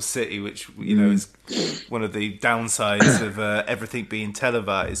Bristol City, which is one of the downsides of everything being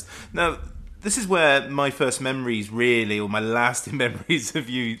televised. Now, this is where my first memories really, or my lasting memories of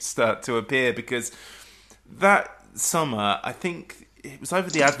you start to appear, because that summer, I think it was either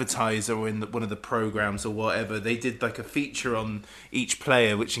the Advertiser or in one of the programs or whatever, they did like a feature on each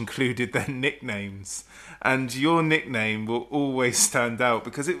player which included their nicknames. And your nickname will always stand out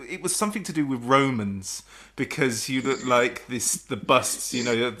because it was something to do with Romans, because you look like the busts,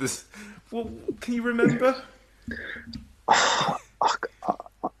 this. Well, can you remember? I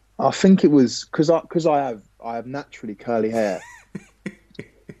think it was because I have naturally curly hair.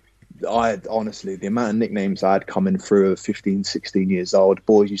 Honestly, the amount of nicknames I had coming through at 15, 16 years old.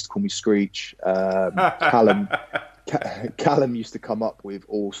 Boys used to call me Screech. Callum used to come up with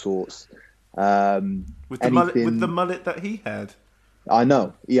all sorts. With the mullet that he had. I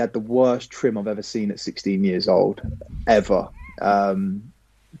know. He had the worst trim I've ever seen at 16 years old, ever.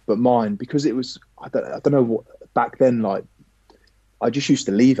 But mine, because it was, I don't know what, back then, like, I just used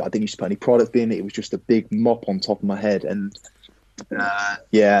to leave it. I didn't used to put any product in it. It was just a big mop on top of my head. And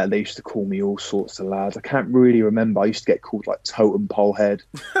yeah, they used to call me all sorts of lads. I can't really remember. I used to get called like Totem Pole Head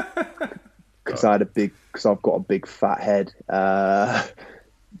because I've got a big fat head.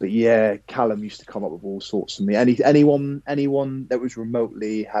 But yeah, Callum used to come up with all sorts of me. Anyone that was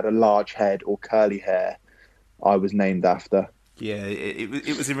remotely had a large head or curly hair, I was named after. Yeah,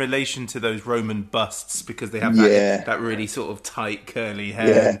 it was in relation to those Roman busts, because they have that really sort of tight curly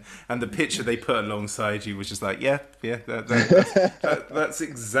hair, and the picture they put alongside you was just like, that's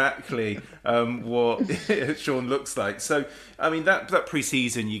exactly what Sean looks like. So, I mean, that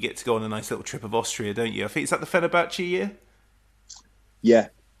pre-season, you get to go on a nice little trip of Austria, don't you? I think, is that the Fenerbahce year? Yeah.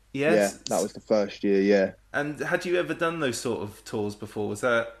 Yes. Yeah, that was the first year, yeah. And had you ever done those sort of tours before? Was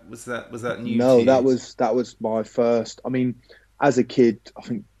that new? No, to you? that was my first. I mean, as a kid, I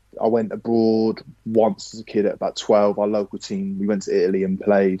think I went abroad once as a kid at about 12. Our local team, we went to Italy and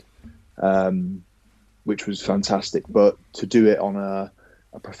played, which was fantastic. But to do it on a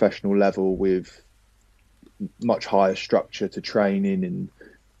professional level with much higher structure to training and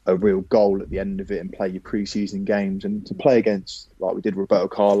a real goal at the end of it, and play your pre-season games, and to play against, like we did, Roberto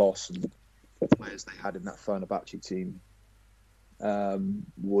Carlos and the players they had in that Fenerbahce team,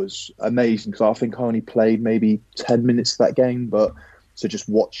 was amazing, because I think I only played maybe 10 minutes of that game, but to just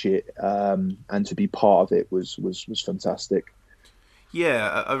watch it and to be part of it was fantastic.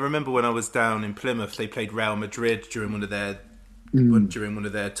 Yeah, I remember when I was down in Plymouth, they played Real Madrid during one of their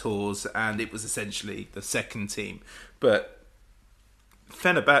tours, and it was essentially the second team. But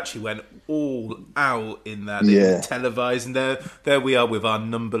Fenerbahce went all out in that. They were televised, and there we are with our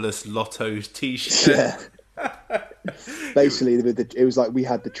numberless Lotto t-shirt. Yeah. Basically, it was like we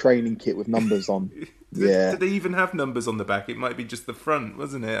had the training kit with numbers on. Did they even have numbers on the back? It might be just the front,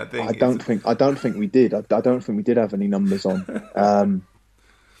 wasn't it? I don't think we did. I don't think we did have any numbers on.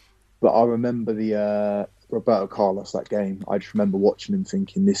 But I remember the Roberto Carlos, that game. I just remember watching him,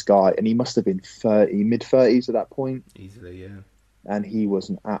 thinking, this guy, and he must have been mid-30s at that point. Easily, yeah. And he was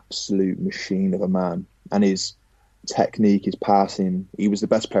an absolute machine of a man. And his technique, his passing, he was the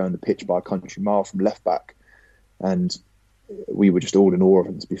best player on the pitch by a country mile from left back. And we were just all in awe of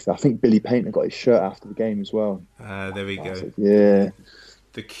him, to be fair. I think Billy Painter got his shirt after the game as well. There we go. Yeah.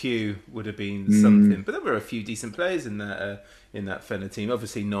 The queue would have been something. But there were a few decent players in that Fener team.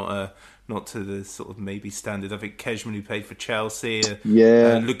 Obviously not to the sort of maybe standard. I think Kejman, who played for Chelsea,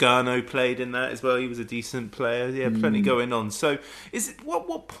 Lugano played in that as well. He was a decent player. Yeah, plenty going on. So,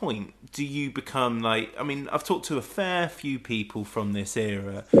 what point do you become like? I mean, I've talked to a fair few people from this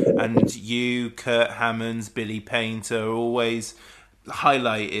era, and you, Kurt Hammonds, Billy Painter, are always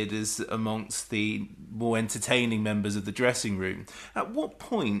highlighted as amongst the more entertaining members of the dressing room. At what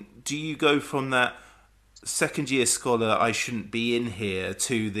point do you go from that second year scholar, I shouldn't be in here,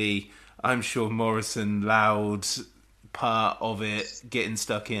 to the I'm sure Morrison loud part of it getting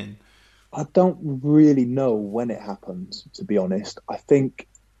stuck in? I don't really know when it happened, to be honest. I think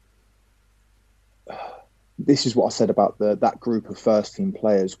this is what I said about that group of first team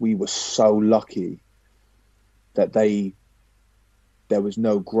players. We were so lucky that there was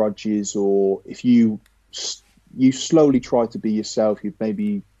no grudges, or if you slowly try to be yourself, you'd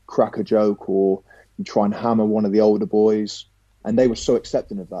maybe crack a joke or you try and hammer one of the older boys. And they were so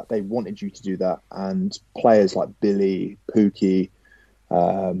accepting of that. They wanted you to do that. And players like Billy, Pookie,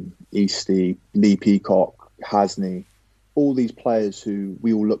 Eastie, Lee Peacock, Hasney, all these players who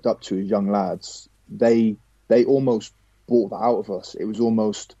we all looked up to as young lads, they almost brought that out of us. It was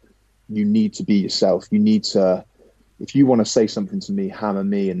almost, you need to be yourself. You need to, if you want to say something to me, hammer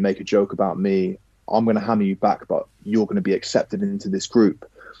me and make a joke about me, I'm going to hammer you back, but you're going to be accepted into this group.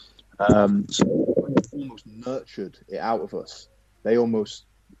 So almost nurtured it out of us. They almost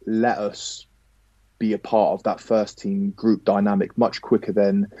let us be a part of that first team group dynamic much quicker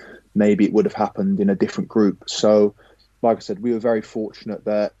than maybe it would have happened in a different group. So, like I said, we were very fortunate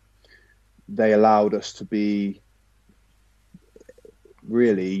that they allowed us to be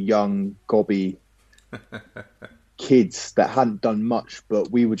really young, gobby kids that hadn't done much,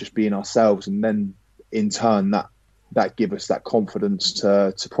 but we were just being ourselves. And then in turn, that gave us that confidence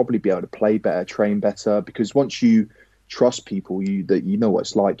to probably be able to play better, train better, because once you trust people, you know what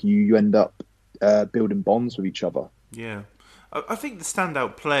it's like, you end up building bonds with each other. Yeah. I think the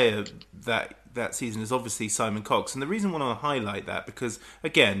standout player that season is obviously Simon Cox. And the reason I want to highlight that, because,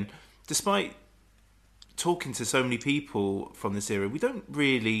 again, despite talking to so many people from this era, we don't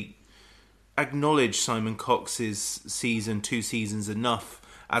really acknowledge Simon Cox's season, 2 seasons enough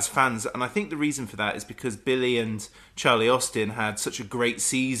as fans. And I think the reason for that is because Billy and Charlie Austin had such a great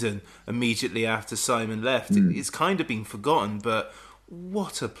season immediately after Simon left. It's kind of been forgotten, but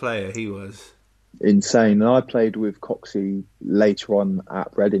what a player he was. Insane. And I played with Coxie later on at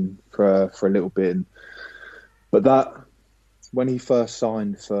Reading for a little bit. But that, when he first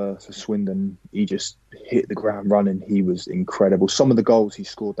signed for Swindon, he just hit the ground running. He was incredible. Some of the goals he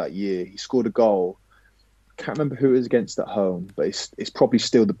scored that year, he scored a goal. I can't remember who it was against at home, but it's probably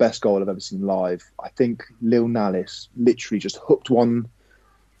still the best goal I've ever seen live. I think Lil Nallis literally just hooked one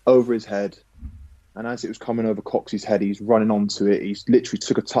over his head. And as it was coming over Coxie's head, he's running onto it. He's literally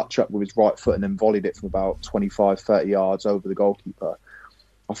took a touch up with his right foot and then volleyed it from about 25, 30 yards over the goalkeeper.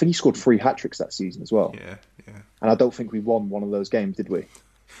 I think he scored 3 hat-tricks that season as well. Yeah. And I don't think we won one of those games, did we?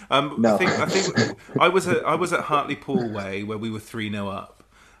 No. I think I was at Hartlepool Way where we were 3-0 up.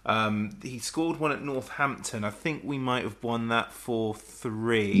 He scored one at Northampton. I think we might have won that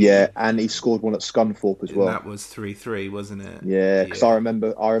 4-3. Yeah, and he scored one at Scunthorpe as well. And that was 3-3, wasn't it? Yeah, because I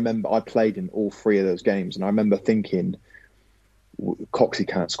remember I played in all 3 of those games, and I remember thinking, Coxie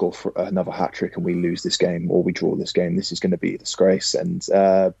can't score for another hat-trick and we lose this game or we draw this game. This is going to be a disgrace. And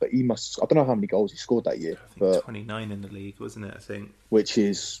but he must, I don't know how many goals he scored that year. I think 29 in the league, wasn't it, I think? Which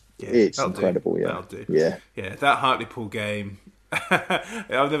is, it's incredible. Do. Yeah. That'll do. Yeah, that Hartlepool game,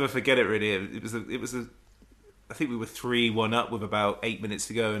 I'll never forget it really. It was I think we were 3-1 up with about 8 minutes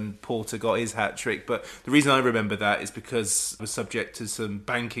to go and Porter got his hat-trick. But the reason I remember that is because I was subject to some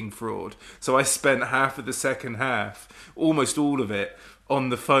banking fraud. So I spent half of the second half, almost all of it, on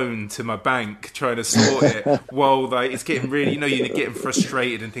the phone to my bank trying to sort it while it's getting really, you're getting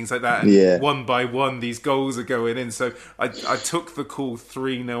frustrated and things like that. And one by one, these goals are going in. So I took the call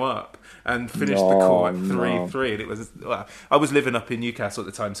 3-0 up and finished the call at 3-3. And it was, I was living up in Newcastle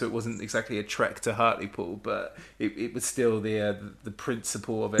at the time, so it wasn't exactly a trek to Hartlepool, but it was still the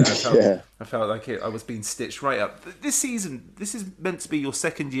principle of it. I felt like I was being stitched right up. This season, this is meant to be your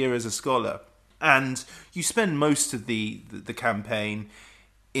second year as a scholar, and you spend most of the campaign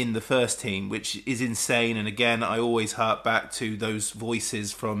in the first team, which is insane. And again, I always hark back to those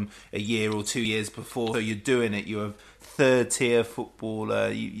voices from a year or 2 years before. So you're doing it. You're a third-tier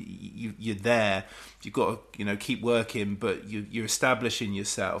footballer. You're there. You've got to keep working, but you're establishing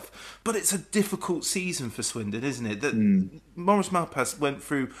yourself. But it's a difficult season for Swindon, isn't it? That Maurice Malpas went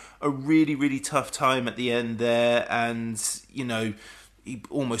through a really, really tough time at the end there, and he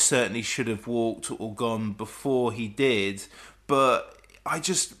almost certainly should have walked or gone before he did. But I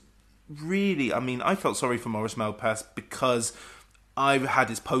just really, I felt sorry for Maurice Malpas because I had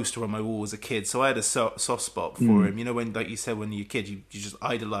his poster on my wall as a kid, so I had a soft spot for him. When, like you said, when you're a kid, you just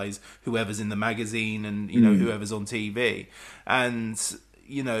idolise whoever's in the magazine and, whoever's on TV. And,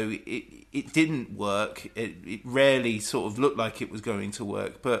 it didn't work. It rarely sort of looked like it was going to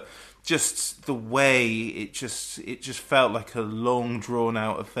work, but just the way it just felt like a long drawn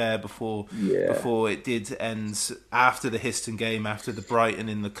out affair before it did end after the Histon game, after the Brighton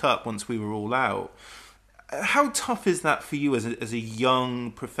in the Cup, once we were all out. How tough is that for you as a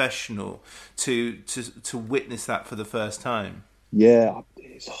young professional to witness that for the first time? Yeah,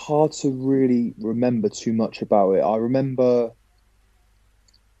 it's hard to really remember too much about it. I remember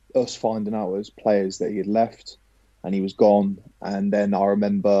us finding out as players that he had left and he was gone, and then I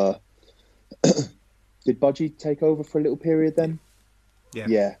remember did Budgie take over for a little period then?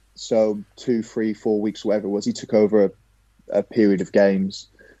 Yeah. So 2, 3, 4 weeks, whatever it was, he took over a period of games,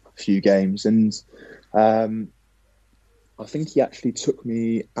 a few games, and I think he actually took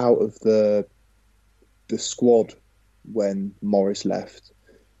me out of the squad when Morris left.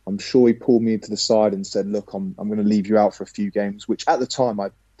 I'm sure he pulled me to the side and said, "Look, I'm going to leave you out for a few games," which at the time I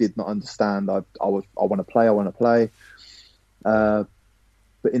did not understand. I want to play.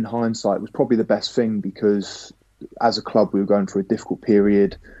 But in hindsight, it was probably the best thing, because as a club, we were going through a difficult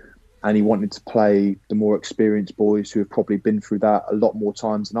period and he wanted to play the more experienced boys who have probably been through that a lot more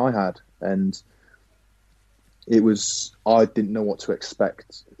times than I had. And I didn't know what to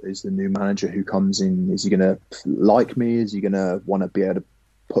expect as the new manager who comes in. Is he going to like me? Is he going to want to be able to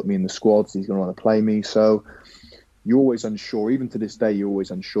put me in the squads? He's going to want to play me. So you're always unsure. Even to this day, you're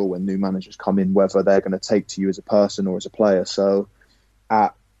always unsure when new managers come in, whether they're going to take to you as a person or as a player. So I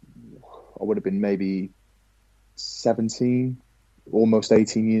would have been maybe 17, almost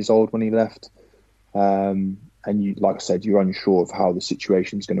 18 years old when he left. And you, like I said, you're unsure of how the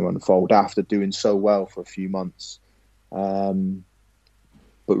situation is going to unfold after doing so well for a few months. But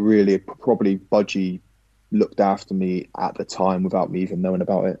really, probably Budgie looked after me at the time without me even knowing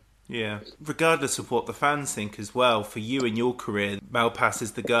about it. Yeah, regardless of what the fans think as well, for you in your career, Malpass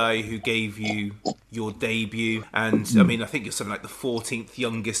is the guy who gave you your debut. And, I mean, I think you're something like the 14th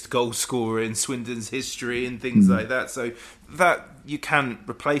youngest goal scorer in Swindon's history and things like that. So that you can't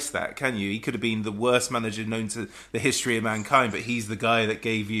replace that, can you? He could have been the worst manager known to the history of mankind, but he's the guy that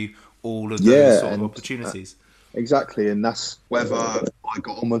gave you all of those sort of opportunities. Exactly, and that's whether I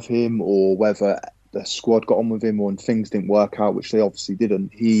got on with him or whether the squad got on with him, or things didn't work out, which they obviously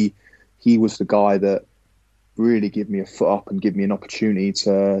didn't. He was the guy that really gave me a foot up and gave me an opportunity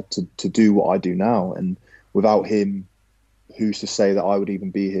to do what I do now. And without him, who's to say that I would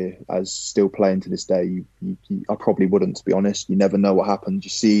even be here as still playing to this day? I probably wouldn't, to be honest. You never know what happens. You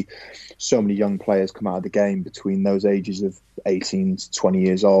see so many young players come out of the game between those ages of 18 to 20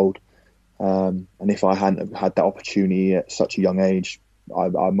 years old. And if I hadn't have had that opportunity at such a young age,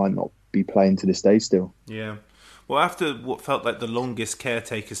 I might not be playing to this day still. Yeah. Well, after what felt like the longest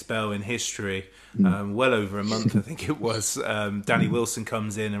caretaker spell in history, well over a month, I think it was, Danny Wilson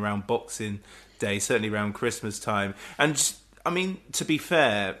comes in around Boxing Day, certainly around Christmas time. And, I mean, to be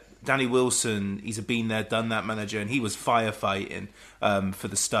fair, Danny Wilson, he's a been there, done that manager, and he was firefighting for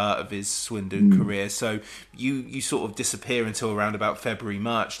the start of his Swindon career. So you sort of disappear until around about February,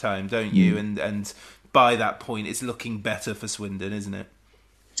 March time, don't you? And by that point, it's looking better for Swindon, isn't it?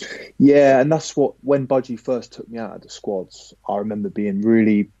 Yeah, and that's what, when Budgie first took me out of the squads, I remember being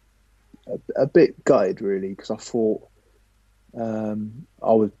really a bit gutted, really, because I thought I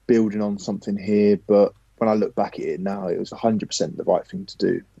was building on something here, but when I look back at it now, it was 100% the right thing to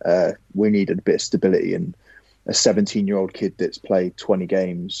do. We needed a bit of stability, and a 17-year-old kid that's played 20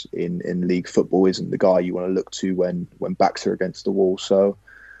 games in league football isn't the guy you want to look to when backs are against the wall. So,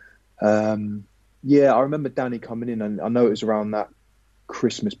 yeah, I remember Danny coming in, and I know it was around that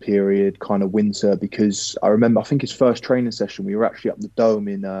Christmas period, kind of winter, because I remember, I think his first training session, we were actually up the dome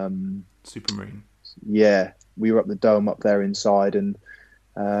in Supermarine. Yeah, we were up the dome up there inside, and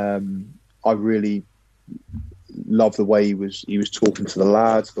I really loved the way he was talking to the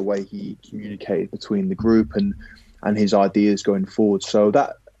lads, the way he communicated between the group and his ideas going forward. So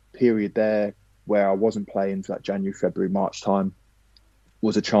that period there where I wasn't playing for that January, February, March time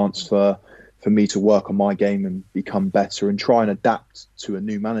was a chance for me to work on my game and become better and try and adapt to a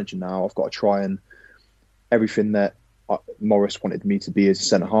new manager now. I've got to try and everything that Morris wanted me to be as a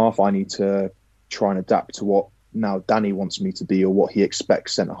centre-half, I need to try and adapt to what now Danny wants me to be or what he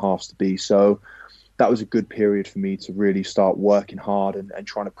expects centre-halves to be. So that was a good period for me to really start working hard and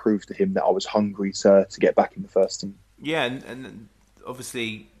trying to prove to him that I was hungry to get back in the first team. Yeah, and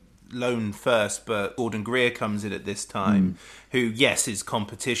obviously loan first, but Gordon Greer comes in at this time, who, yes, is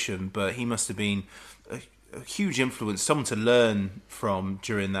competition, but he must have been a huge influence, someone to learn from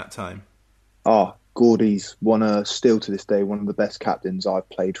during that time. Gordy's still to this day, one of the best captains I've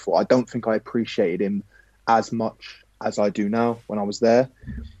played for. I don't think I appreciated him as much as I do now when I was there.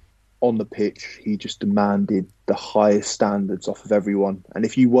 On the pitch, he just demanded the highest standards off of everyone. And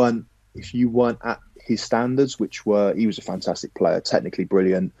if you weren't at his standards, which were, he was a fantastic player, technically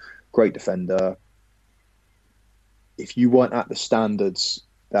brilliant, great defender. If you weren't at the standards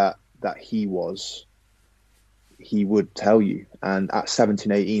that he was, he would tell you. And at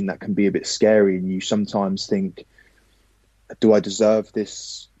 17, 18, that can be a bit scary. And you sometimes think, do I deserve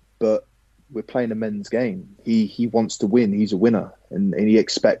this? But we're playing a men's game. He wants to win. He's a winner. And he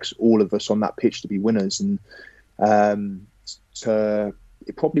expects all of us on that pitch to be winners. And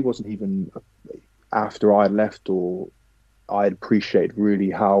it probably wasn't even after I left or I appreciated really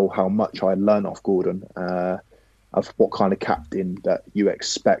how much I learned off Gordon, of what kind of captain that you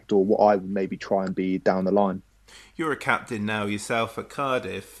expect or what I would maybe try and be down the line. You're a captain now yourself at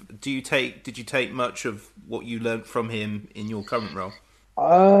Cardiff. Did you take much of what you learnt from him in your current role?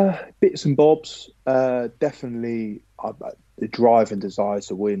 Bits and bobs. Definitely, the drive and desire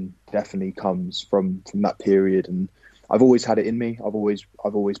to win definitely comes from that period, and I've always had it in me. I've always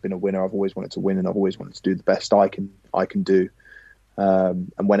been a winner. I've always wanted to win, and I've always wanted to do the best I can do.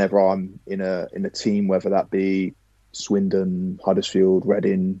 And whenever I'm in a team, whether that be Swindon, Huddersfield,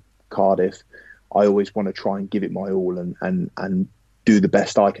 Reading, Cardiff, I always want to try and give it my all and do the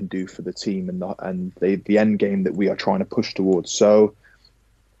best I can do for the team and the end game that we are trying to push towards. So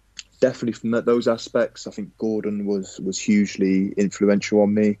definitely from those aspects, I think Gordon was hugely influential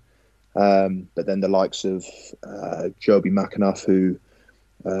on me. But then the likes of Joby McAnuff, who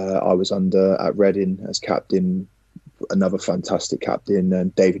I was under at Reading as captain, another fantastic captain,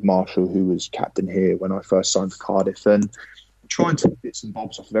 and David Marshall, who was captain here when I first signed for Cardiff, and trying to take bits and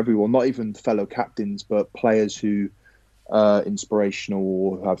bobs off of everyone, not even fellow captains, but players who are inspirational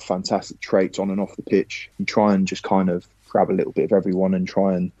or have fantastic traits on and off the pitch. You try and just kind of grab a little bit of everyone and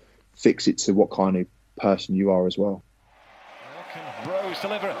try and fix it to what kind of person you are as well. Can Rose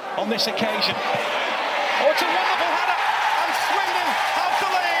deliver on this occasion? Oh, it's a wonderful header, and Swindon have the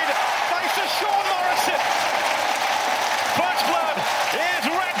lead thanks to Sean Morrison. First blood is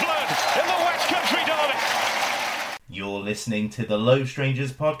red blood in the West Country derby. You're listening to the Low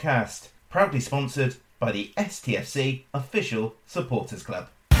Strangers podcast, proudly sponsored by the STFC Official Supporters Club.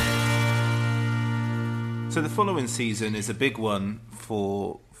 So the following season is a big one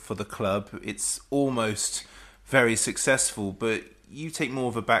for the club. It's almost very successful, but you take more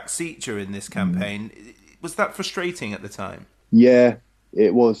of a back seat during this campaign. Was that frustrating at the time? Yeah,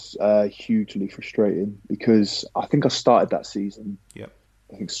 it was hugely frustrating because I think I started that season. Yep.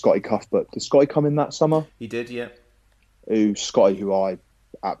 I think Scotty Cuthbert. Did Scotty come in that summer? He did, yeah. Scotty, who I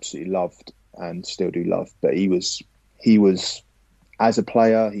absolutely loved and still do love, but he was as a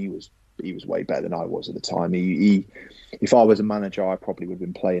player, he was way better than I was at the time. He if I was a manager, I probably would have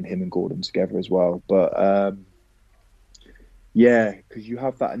been playing him and Gordon together as well. But yeah, because you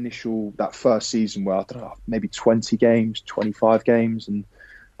have that first season where I don't know, maybe 20 games, 25 games, and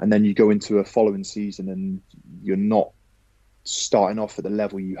then you go into a following season and you're not starting off at the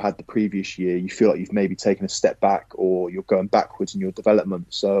level you had the previous year. You feel like you've maybe taken a step back or you're going backwards in your development.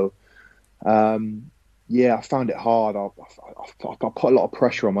 So yeah, I found it hard. I put a lot of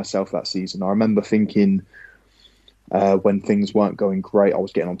pressure on myself that season. I remember thinking when things weren't going great, I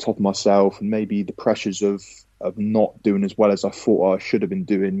was getting on top of myself, and maybe the pressures of not doing as well as I thought I should have been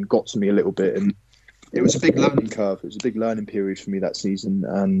doing got to me a little bit. And it was a big learning curve. It was a big learning period for me that season.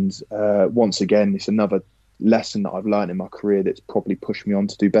 And once again, it's another lesson that I've learned in my career that's probably pushed me on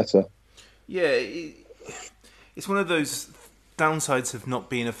to do better. Yeah, it's one of those downsides of not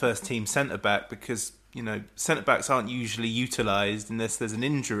being a first team centre-back, because centre-backs aren't usually utilised unless there's an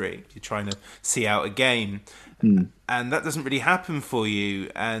injury. You're trying to see out a game. And that doesn't really happen for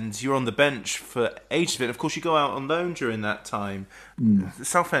you, and you're on the bench for ages of it. Of course, you go out on loan during that time.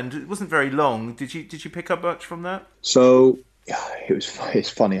 Southend, it wasn't very long. Did you pick up much from that? So it's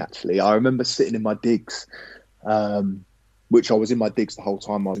funny actually. I remember sitting in my digs, which I was in my digs the whole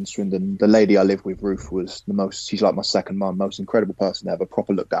time I was in Swindon. The lady I lived with, Ruth, was she's like my second mum, most incredible person ever,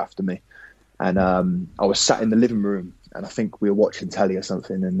 proper looked after me. And I was sat in the living room, and I think we were watching telly or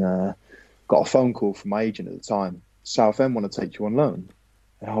something, and got a phone call from my agent at the time. Southend want to take you on loan.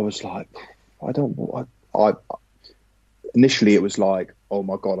 And I was like, initially it was like, oh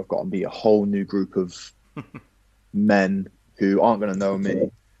my God, I've got to meet a whole new group of men who aren't going to know me.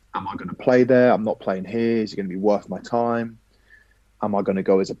 Am I going to play there? I'm not playing here. Is it going to be worth my time? Am I going to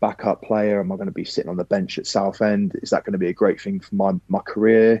go as a backup player? Am I going to be sitting on the bench at Southend? Is that going to be a great thing for my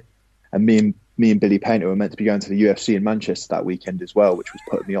career? And me and Billy Painter were meant to be going to the UFC in Manchester that weekend as well, which was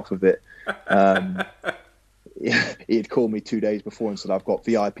putting me off of it. He had called me 2 days before and said, I've got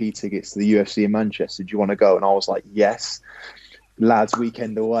VIP tickets to the UFC in Manchester. Do you want to go? And I was like, yes. Lads,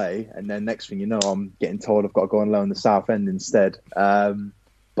 weekend away. And then next thing you know, I'm getting told I've got to go on loan to Southend instead. But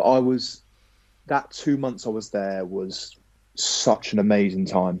that 2 months I was there was such an amazing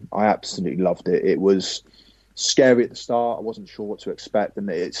time. I absolutely loved it. It was scary at the start. I wasn't sure what to expect, and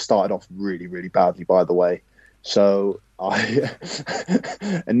it started off really, really badly, by the way. So I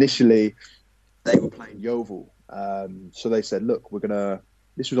initially they were playing Yeovil, so they said, "Look,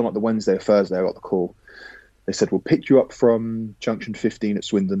 this was on like the Wednesday or Thursday. I got the call. They said, we'll pick you up from Junction 15 at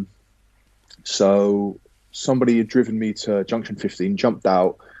Swindon." So somebody had driven me to Junction 15, jumped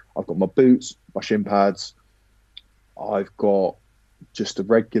out. I've got my boots, my shin pads. I've got just a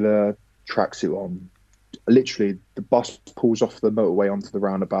regular tracksuit on. Literally, the bus pulls off the motorway onto the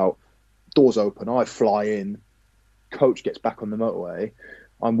roundabout. Doors open. I fly in. Coach gets back on the motorway.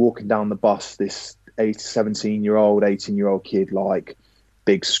 I'm walking down the bus. This 17-year-old, 18-year-old kid, like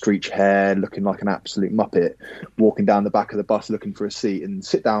big screech hair, looking like an absolute muppet, walking down the back of the bus looking for a seat and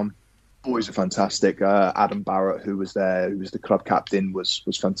sit down. Boys are fantastic. Adam Barrett, who was there, who was the club captain, was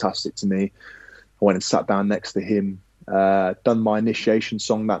fantastic to me. I went and sat down next to him. Done my initiation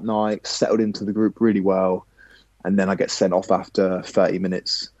song that night, settled into the group really well, and then I get sent off after 30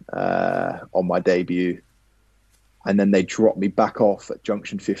 minutes on my debut. And then they dropped me back off at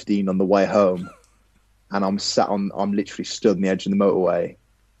junction 15 on the way home. And I'm literally stood on the edge of the motorway.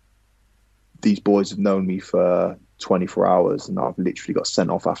 These boys have known me for 24 hours and I've literally got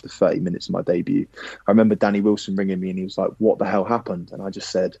sent off after 30 minutes of my debut. I remember Danny Wilson ringing me and he was like, what the hell happened? And I just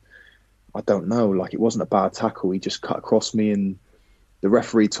said, I don't know. Like, it wasn't a bad tackle. He just cut across me and the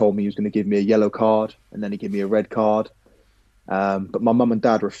referee told me he was going to give me a yellow card and then he gave me a red card. But my mum and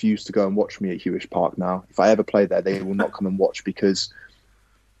dad refuse to go and watch me at Hewish Park now. If I ever play there, they will not come and watch because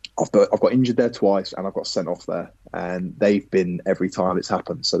I've got injured there twice and I've got sent off there. And they've been every time it's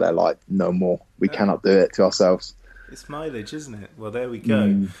happened. So they're like, no more. We cannot do it to ourselves. It's mileage, isn't it? Well, there we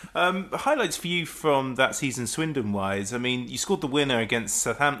go. Highlights for you from that season, Swindon-wise. I mean, you scored the winner against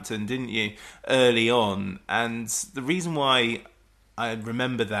Southampton, didn't you, early on? And the reason why I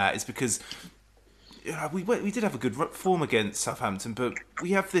remember that is because we did have a good form against Southampton, but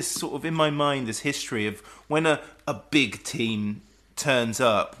we have this sort of, in my mind, this history of when a big team turns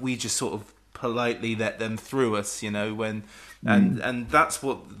up, we just sort of politely let them through us, and that's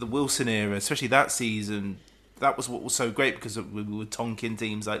what the Wilson era, especially that season, that was what was so great because we were tonking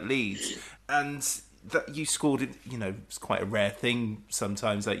teams like Leeds, and that you scored, it's quite a rare thing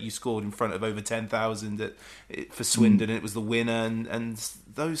sometimes, like you scored in front of over 10,000 for Swindon, and it was the winner, and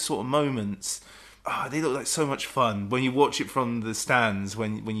those sort of moments. They look like so much fun when you watch it from the stands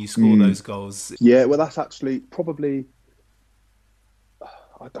when you score those goals. Yeah, well, that's actually probably,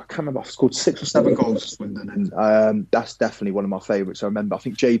 I can't remember, I've scored 6 or 7 goals for Swindon, and that's definitely one of my favourites. I remember, I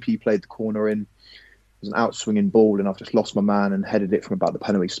think JP played the corner in, it was an outswinging ball, and I've just lost my man and headed it from about the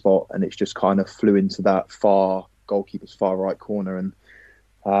penalty spot, and it's just kind of flew into that goalkeeper's far right corner.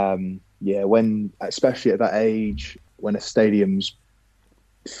 And when, especially at that age, when a stadium's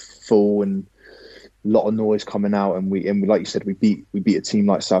full and a lot of noise coming out, and we like you said, we beat a team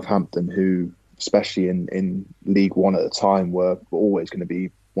like Southampton, who, especially in League One at the time, were always going to be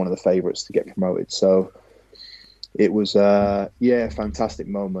one of the favourites to get promoted. So it was a fantastic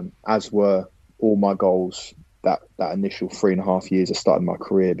moment, as were all my goals that initial 3.5 years I started my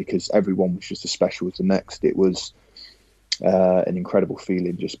career, because everyone was just as special as the next. It was an incredible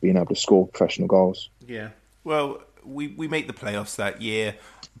feeling just being able to score professional goals. Yeah. Well, we make the playoffs that year,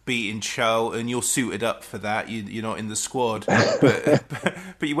 beating Charlton, and you're suited up for that. You're not in the squad, but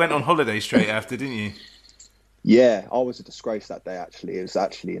you went on holiday straight after, didn't you? Yeah, I was a disgrace that day. Actually, it was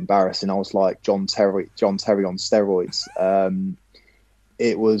actually embarrassing. I was like John Terry on steroids.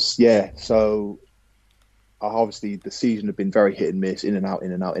 It was So obviously the season had been very hit and miss, in and out.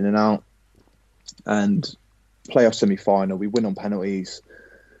 And playoff semi-final, we win on penalties,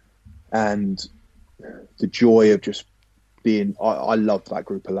 and the joy of just being, I loved that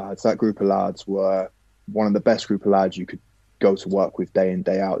group of lads. That group of lads were one of the best group of lads you could go to work with day in,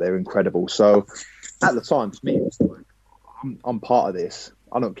 day out. They're incredible. So at the time, for me, it was like, I'm part of this.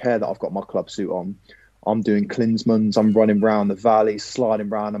 I don't care that I've got my club suit on. I'm doing Klinsmans. I'm running around the valley, sliding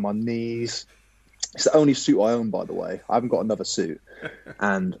around on my knees. It's the only suit I own, by the way. I haven't got another suit.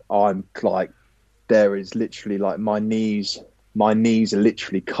 And I'm like, there is literally like my knees are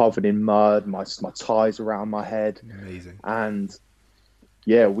literally covered in mud. My ties around my head. Amazing. And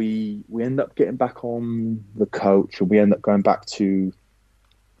yeah, we end up getting back on the coach, and we end up going back to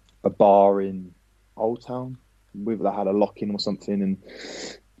a bar in Old Town. We had a lock-in or something, and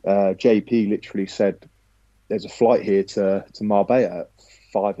JP literally said, "There's a flight here to Marbella at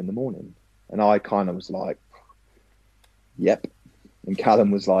 5 a.m." And I kind of was like, "Yep." And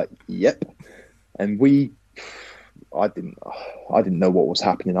Callum was like, "Yep." And I didn't know what was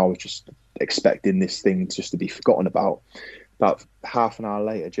happening. I was just expecting this thing just to be forgotten about. About half an hour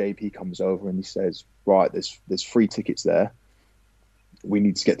later, JP comes over and he says, "Right, there's 3 tickets there. We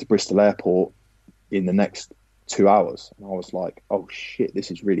need to get to Bristol Airport in the next 2 hours." And I was like, "Oh shit,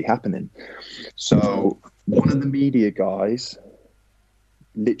 this is really happening." So one of the media guys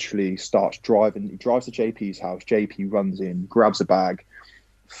literally starts driving. He drives to JP's house. JP runs in, grabs a bag,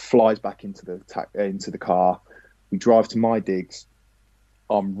 flies back into the car. We drive to my digs.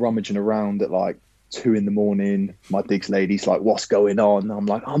 I'm rummaging around at like 2 a.m. My digs lady's like, "What's going on?" I'm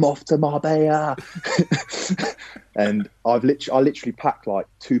like, "I'm off to Marbella." And I literally packed like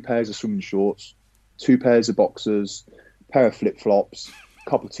 2 pairs of swimming shorts, 2 pairs of boxers, a pair of flip-flops, a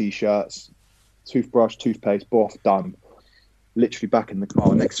couple of t-shirts, toothbrush, toothpaste, boff, done. Literally back in the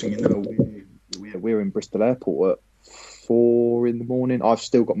car. Next thing you know, we're in Bristol Airport at 4 a.m. I've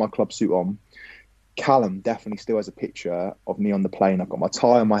still got my club suit on. Callum definitely still has a picture of me on the plane. I've got my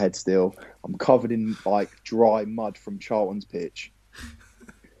tie on my head still. I'm covered in like dry mud from Charlton's pitch.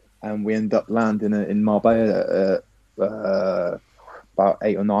 And we end up landing in Marbella at about about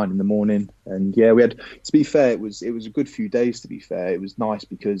 8 or 9 in the morning. And yeah, we had, to be fair, it was a good few days, to be fair. It was nice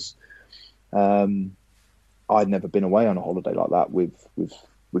because I'd never been away on a holiday like that with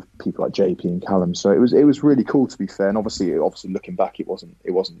people like JP and Callum. So it was really cool, to be fair. And obviously looking back, it wasn't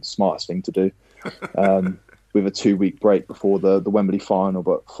the smartest thing to do. With a 2-week break before the Wembley final,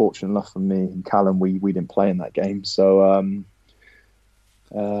 but fortunate enough for me and Callum, we didn't play in that game. So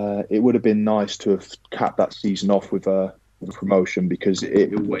it would have been nice to have capped that season off with a promotion, because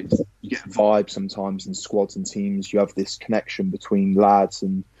it always, you get a vibe sometimes in squads and teams. You have this connection between lads,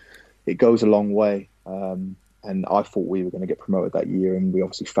 and it goes a long way. And I thought we were going to get promoted that year, and we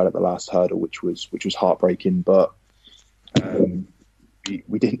obviously fell at the last hurdle, which was heartbreaking. But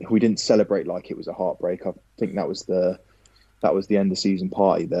we didn't celebrate like it was a heartbreak. I think that was the end of season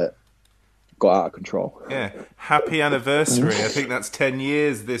party that got out of control. Yeah, happy anniversary. I think that's 10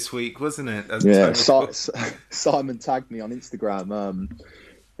 years this week, wasn't it? Yeah, Simon tagged me on Instagram.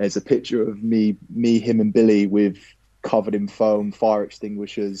 There's a picture of me, him and Billy with covered in foam, fire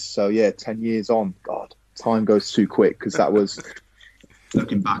extinguishers. So yeah, 10 years on. God, time goes too quick, because that was...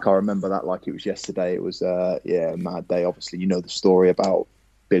 Looking back, I remember that like it was yesterday. It was a mad day. Obviously, you know the story about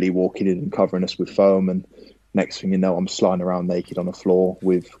Billy walking in and covering us with foam, and next thing you know, I'm sliding around naked on the floor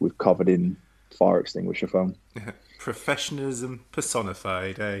with covered in fire extinguisher foam. Professionalism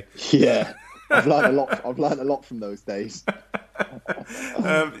personified, eh? Yeah, I've learned a lot from those days.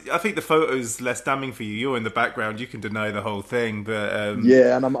 I think the photo's less damning for you. You're in the background. You can deny the whole thing, but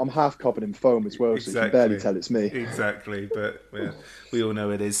yeah, and I'm half covered in foam as well, exactly. So you can barely tell it's me. Exactly, but yeah, we all know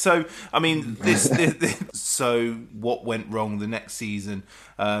it is. So, I mean, so what went wrong the next season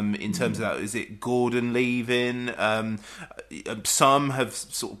in terms of that? Is it Gordon leaving? Some have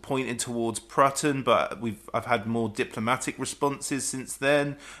sort of pointed towards Prutton, but I've had more diplomatic responses since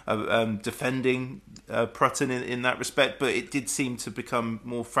then, defending Prutton in that respect. But it did seem to become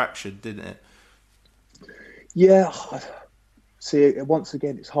more fractured, didn't it? Yeah. See, once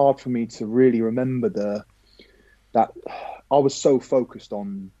again, it's hard for me to really remember that I was so focused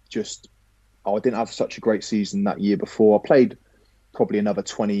on just, I didn't have such a great season that year before. I played probably another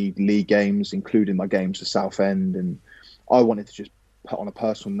 20 league games, including my games for Southend, and I wanted to just put on a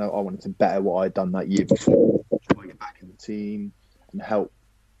personal note, I wanted to better what I'd done that year before, try to get back in the team and help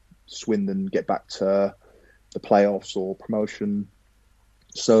Swindon get back to the playoffs or promotion.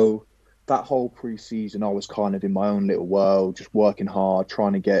 So that whole pre-season, I was kind of in my own little world, just working hard,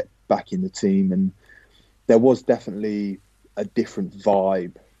 trying to get back in the team. And there was definitely a different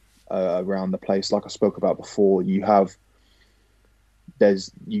vibe around the place. Like I spoke about before, it's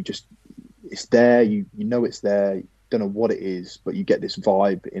there, you know it's there, you don't know what it is, but you get this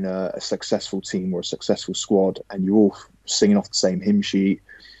vibe in a successful team or a successful squad, and you're all singing off the same hymn sheet.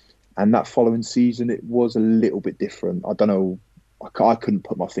 And that following season, it was a little bit different. I don't know. I couldn't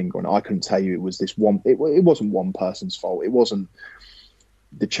put my finger on it. I couldn't tell you it was this one. It wasn't one person's fault. It wasn't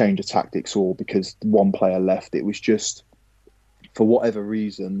the change of tactics or because one player left. It was just, for whatever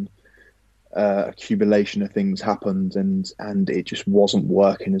reason, accumulation of things happened, and it just wasn't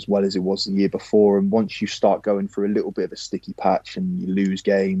working as well as it was the year before. And once you start going through a little bit of a sticky patch and you lose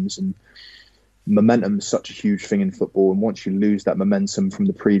games, and momentum is such a huge thing in football, and once you lose that momentum from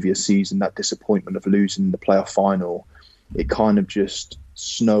the previous season, that disappointment of losing the playoff final, it kind of just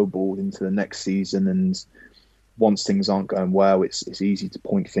snowballed into the next season. And once things aren't going well, it's easy to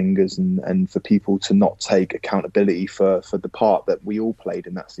point fingers and for people to not take accountability for the part that we all played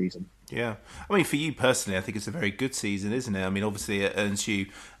in that season. Yeah. I mean, for you personally, I think it's a very good season, isn't it? I mean, obviously it earns you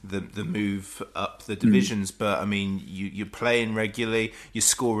the move up the divisions, but I mean, you're playing regularly, you're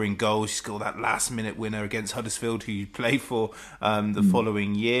scoring goals, you score that last-minute winner against Huddersfield, who you play for the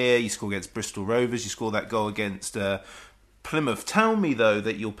following year, you score against Bristol Rovers, you score that goal against Plymouth. Tell me, though,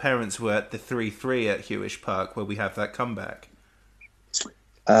 that your parents were at the 3-3 at Hewish Park, where we have that comeback.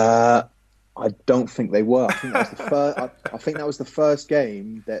 I don't think they were. I think that was the first. I think that was the first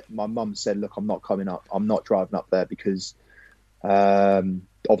game that my mum said, "Look, I'm not coming up. I'm not driving up there," because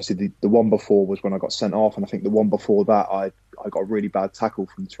obviously the one before was when I got sent off, and I think the one before that I got a really bad tackle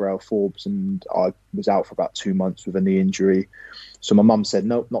from Terrell Forbes, and I was out for about 2 months with a knee injury. So my mum said,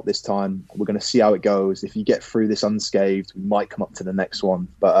 "Nope, not this time. We're going to see how it goes. If you get through this unscathed, we might come up to the next one."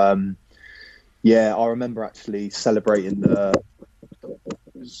 But yeah, I remember actually celebrating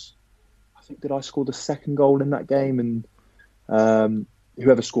did I score the second goal in that game? And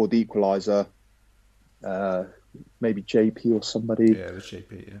whoever scored the equaliser, maybe JP or somebody. Yeah, it was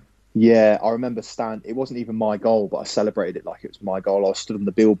JP, yeah. Yeah, I remember it wasn't even my goal, but I celebrated it like it was my goal. I stood on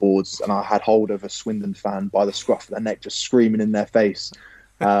the billboards and I had hold of a Swindon fan by the scruff of their neck, just screaming in their face,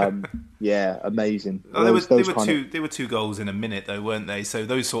 Yeah, amazing. Oh, there were two goals in a minute though, weren't they? So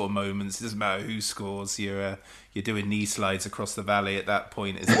those sort of moments, it doesn't matter who scores. You're doing knee slides across the valley at that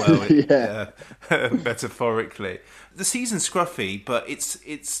point as well. Yeah. Metaphorically, the season's scruffy, but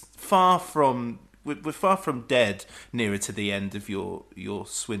it's far from. We're far from dead. Nearer to the end of your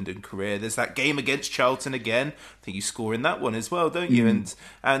Swindon career, there's that game against Charlton again. I think you score in that one as well, don't you?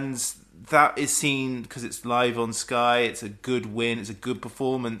 And that is seen because it's live on Sky. It's a good win. It's a good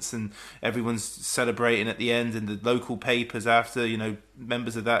performance, and everyone's celebrating at the end. And the local papers, after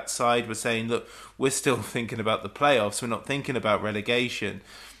members of that side were saying, "Look, we're still thinking about the playoffs. We're not thinking about relegation."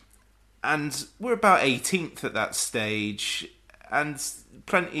 And we're about 18th at that stage, and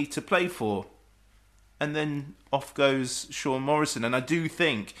plenty to play for. And then off goes Sean Morrison, and I do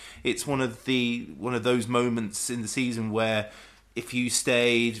think it's one of those moments in the season where if you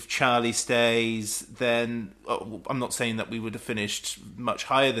stayed, if Charlie stays, then I'm not saying that we would have finished much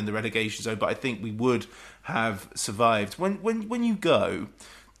higher than the relegation zone, but I think we would have survived. When you go,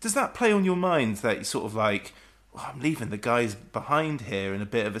 does that play on your mind that you sort of like, I'm leaving the guys behind here in a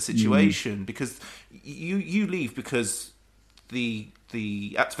bit of a situation because you leave because the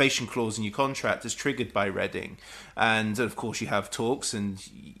activation clause in your contract is triggered by Reading, and of course you have talks and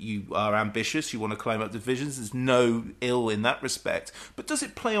you are ambitious, you want to climb up divisions. There's no ill in that respect, but does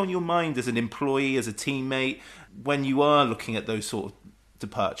it play on your mind as an employee, as a teammate, when you are looking at those sort of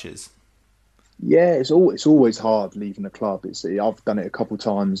departures? Yeah, it's always hard leaving a club. I've done it a couple of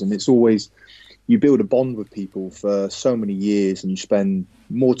times, and it's always, you build a bond with people for so many years, and you spend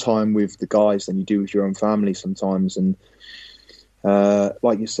more time with the guys than you do with your own family sometimes. And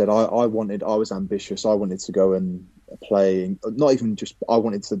like you said, I was ambitious. I wanted to go and play, and not even just, I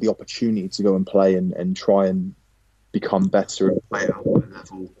wanted the opportunity to go and play and try and become better and play at a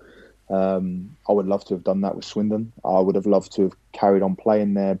level. I would love to have done that with Swindon. I would have loved to have carried on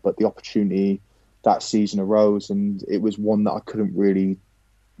playing there, but the opportunity that season arose, and it was one that I couldn't really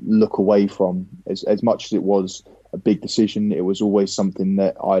look away from. As much as it was a big decision, it was always something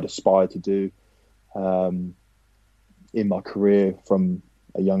that I'd aspired to do in my career from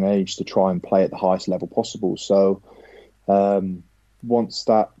a young age, to try and play at the highest level possible. So once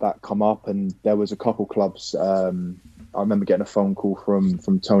that come up, and there was a couple clubs, I remember getting a phone call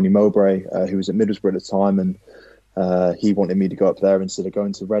from Tony Mowbray, who was at Middlesbrough at the time, and he wanted me to go up there instead of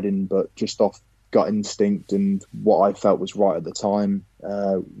going to Reading, but just off gut instinct and what I felt was right at the time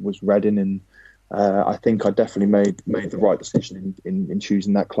was Reading, and I think I definitely made the right decision in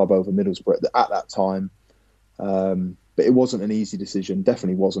choosing that club over Middlesbrough at that time. But it wasn't an easy decision,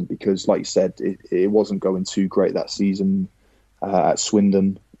 definitely wasn't, because like you said, it wasn't going too great that season at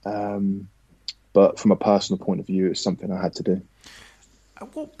Swindon. But from a personal point of view, it's something I had to do.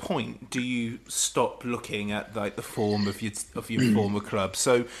 At what point do you stop looking at like the form of your former club?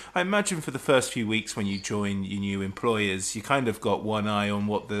 So I imagine for the first few weeks when you join your new employers, you kind of got one eye on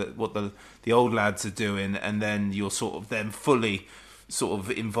what the old lads are doing, and then you're sort of then fully sort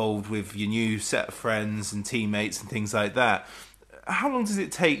of involved with your new set of friends and teammates and things like that. How long does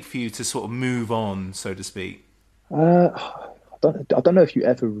it take for you to sort of move on, so to speak? I don't know if you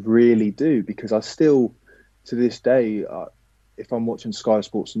ever really do, because I still, to this day, if I'm watching Sky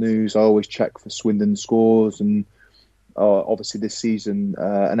Sports News, I always check for Swindon scores. And obviously this season,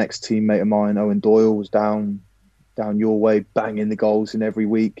 an ex-teammate of mine, Owen Doyle, was down your way, banging the goals in every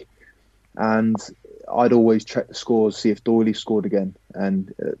week. And I'd always check the scores, see if Doyley scored again.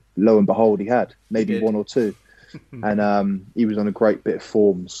 And lo and behold, he had maybe one or two. And he was on a great bit of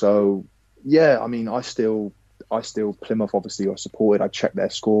form. So, yeah, I mean, I still Plymouth, obviously, I supported. I checked their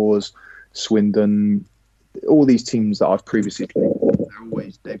scores. Swindon, all these teams that I've previously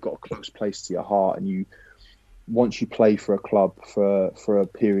played, they've got a close place to your heart. And once you play for a club for a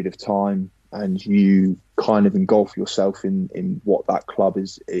period of time, and you kind of engulf yourself in what that club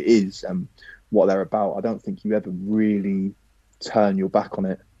is and what they're about, I don't think you ever really turn your back on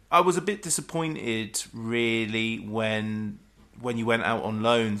it. I was a bit disappointed, really, when you went out on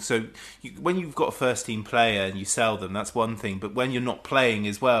loan. So when you've got a first team player and you sell them, that's one thing. But when you're not playing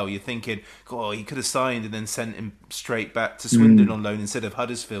as well, you're thinking, God, you could have signed and then sent him straight back to Swindon on loan instead of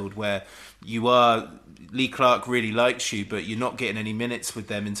Huddersfield, where Lee Clark really likes you, but you're not getting any minutes with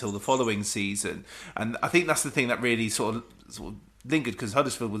them until the following season. And I think that's the thing that really sort of lingered, because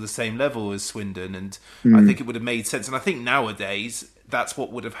Huddersfield were the same level as Swindon, and I think it would have made sense. And I think nowadays that's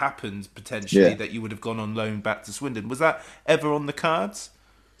what would have happened potentially, that you would have gone on loan back to Swindon. Was that ever on the cards?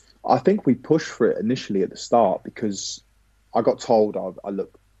 I think we pushed for it initially at the start, because I got told,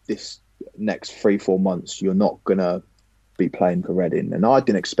 look, this next 3-4 months you're not going to be playing for Reading, and I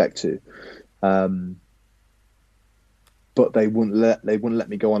didn't expect to. but they wouldn't let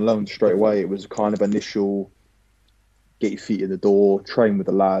me go on loan straight away. It was kind of initial, get your feet in the door, train with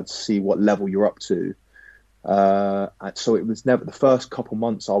the lads, see what level you're up to. And so it was never, the first couple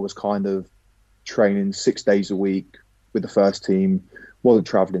months I was kind of training 6 days a week with the first team, wasn't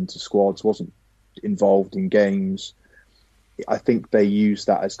travelling to squads, wasn't involved in games. I think they used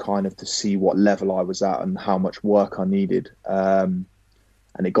that as kind of to see what level I was at and how much work I needed. And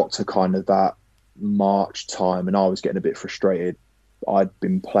it got to kind of that March time and I was getting a bit frustrated. I'd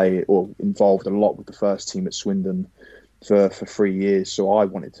been involved a lot with the first team at Swindon for 3 years. So I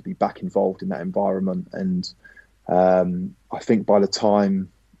wanted to be back involved in that environment. And I think by the time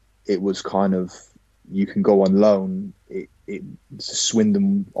it was kind of, you can go on loan, the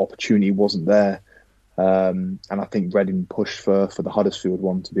Swindon opportunity wasn't there. And I think Reading pushed for the Huddersfield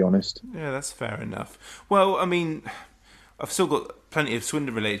one, to be honest. Yeah, that's fair enough. Well, I mean, I've still got plenty of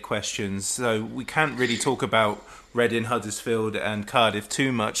Swindon-related questions, so we can't really talk about Reading, Huddersfield and Cardiff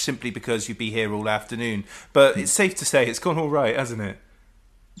too much, simply because you'd be here all afternoon. But it's safe to say it's gone all right, hasn't it?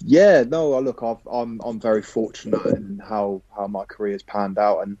 Yeah, no, look, I'm very fortunate in how my career's panned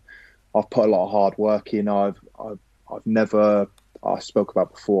out, and I've put a lot of hard work in. I've never, I spoke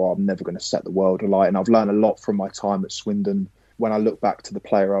about before, I'm never going to set the world alight, and I've learned a lot from my time at Swindon. When I look back to the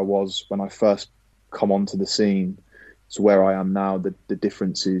player I was when I first come onto the scene to where I am now, the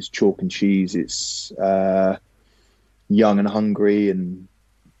difference is chalk and cheese. It's young and hungry and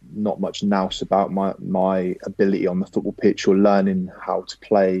not much nous about my ability on the football pitch or learning how to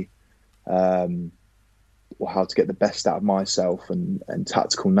play or how to get the best out of myself and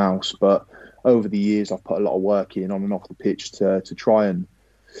tactical nous. But over the years, I've put a lot of work in on and off the pitch to try and,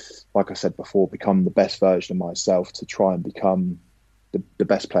 like I said before, become the best version of myself, to try and become the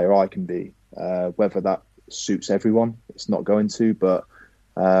best player I can be. Whether that suits everyone, it's not going to, but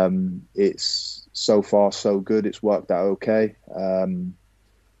it's so far so good. It's worked out okay. And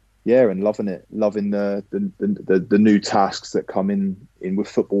loving it, loving the new tasks that come in with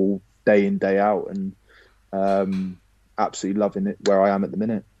football day in, day out, and absolutely loving it where I am at the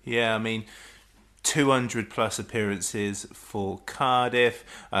minute. Yeah, I mean, 200 plus appearances for Cardiff.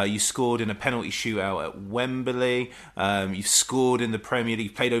 You scored in a penalty shootout at Wembley. You've scored in the Premier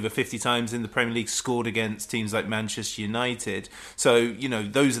League, played over 50 times in the Premier League, scored against teams like Manchester United. So, you know,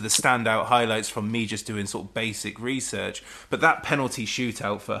 those are the standout highlights from me just doing sort of basic research. But that penalty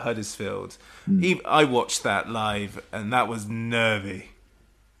shootout for Huddersfield, I watched that live and that was nervy.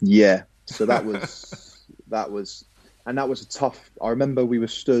 Yeah, so that was a tough. I remember we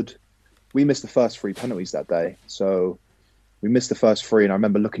missed the first 3 penalties that day. So we missed the first 3, and I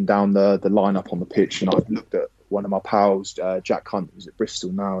remember looking down the lineup on the pitch, and I looked at one of my pals, Jack Hunt, who's at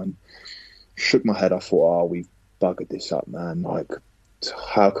Bristol now, and shook my head. I thought, we've buggered this up, man. Like,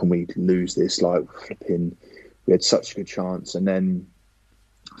 how can we lose this? Like, flipping, we had such a good chance. And then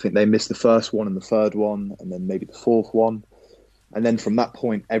I think they missed the first one and the third one, and then maybe the fourth one. And then from that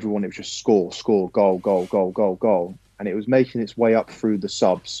point, everyone, it was just score, goal, goal, goal, goal, goal. And it was making its way up through the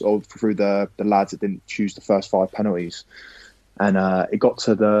subs or through the lads that didn't choose the first 5 penalties. And it got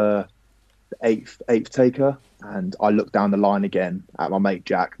to the eighth taker. And I looked down the line again at my mate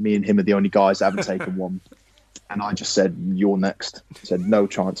Jack. Me and him are the only guys that haven't taken one. And I just said, "You're next." I said, "No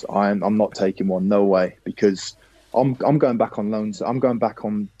chance. I'm not taking one. No way." Because I'm going back on loans. I'm going back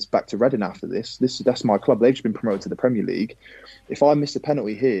to Reading after this. That's my club. They've just been promoted to the Premier League. If I miss a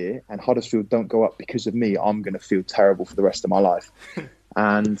penalty here and Huddersfield don't go up because of me, I'm going to feel terrible for the rest of my life.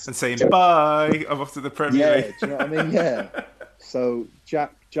 And saying bye, I'm off to the Premier League. Do you know what I mean? Yeah. So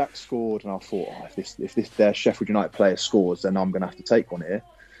Jack scored, and I thought, if this their Sheffield United player scores, then I'm going to have to take one here.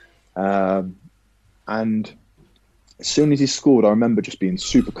 And as soon as he scored, I remember just being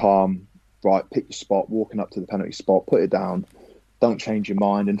super calm. Right, pick your spot, walking up to the penalty spot, put it down, don't change your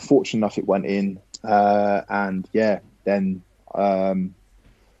mind. And fortunate enough, it went in. Then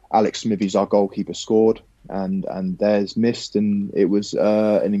Alex Smithies, our goalkeeper, scored, and theirs missed, and it was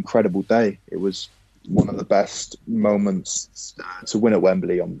an incredible day. It was one of the best moments to win at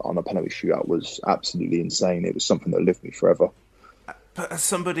Wembley on a penalty shootout. Was absolutely insane. It was something that lived with me forever. But as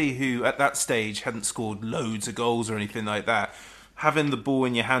somebody who at that stage hadn't scored loads of goals or anything like that, having the ball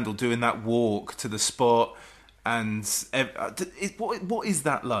in your hand or doing that walk to the spot, and what is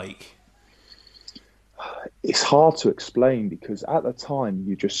that like? It's hard to explain because at the time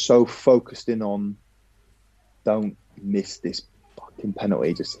you're just so focused in on, don't miss this fucking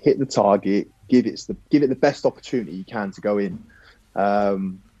penalty. Just hit the target, give it the best opportunity you can to go in.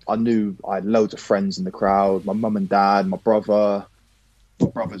 I knew I had loads of friends in the crowd. My mum and dad, my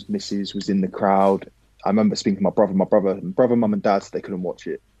brother's missus was in the crowd. I remember speaking to my brother, mum and dad said they couldn't watch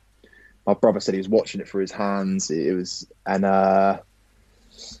it. my brother said he was watching it through his hands. It was, and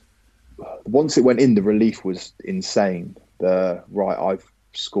once it went in, the relief was insane. I've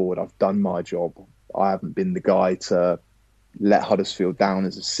scored, I've done my job. I haven't been the guy to let Huddersfield down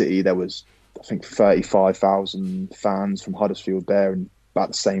as a city. There was, I think, 35,000 fans from Huddersfield there, and about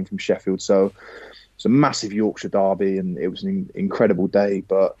the same from Sheffield. So it's a massive Yorkshire derby, and it was an incredible day.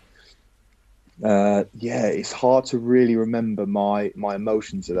 But it's hard to really remember my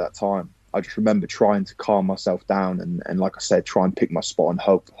emotions at that time. I just remember trying to calm myself down and like I said, try and pick my spot and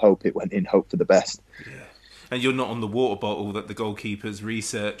hope it went in, hope for the best. Yeah. And you're not on the water bottle that the goalkeepers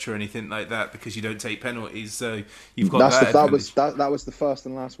research or anything like that, because you don't take penalties. So you've got that was the first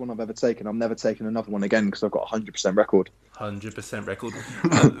and last one I've ever taken. I've never taken another one again because I've got 100% record. 100% record.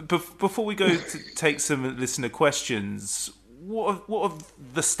 Before we go to take some listener questions, what are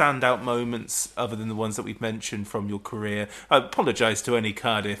the standout moments, other than the ones that we've mentioned, from your career? I apologise to any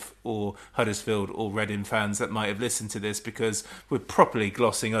Cardiff or Huddersfield or Reading fans that might have listened to this, because we're properly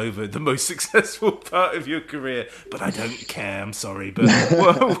glossing over the most successful part of your career. But I don't care, I'm sorry. But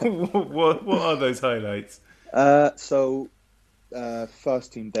what are those highlights? First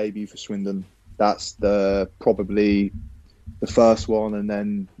team debut for Swindon. That's probably the first one, and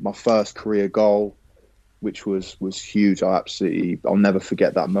then my first career goal, which was huge. I'll never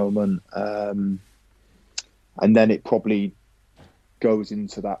forget that moment. And then it probably goes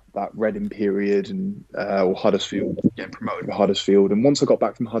into that Reading period and or Huddersfield, getting promoted with Huddersfield. And once I got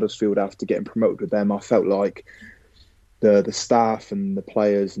back from Huddersfield after getting promoted with them, I felt like the staff and the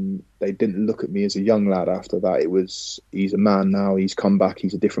players, and they didn't look at me as a young lad after that. It was, he's a man now, he's come back,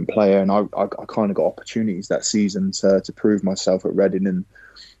 he's a different player. And I kind of got opportunities that season to prove myself at Reading, and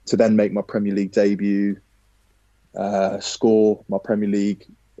to then make my Premier League debut, score my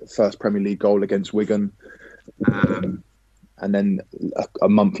first Premier League goal against Wigan, and then a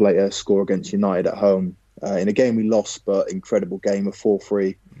month later score against United at home in a game we lost, but incredible game, a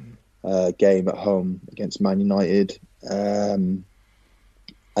 4-3 game at home against Man United, and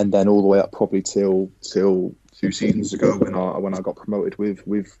then all the way up probably till 2 seasons ago when I got promoted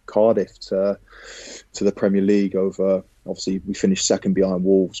with Cardiff to the Premier League. Over, obviously we finished second behind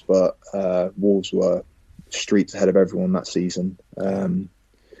Wolves, but Wolves were streets ahead of everyone that season, and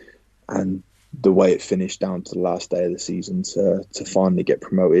the way it finished down to the last day of the season to finally get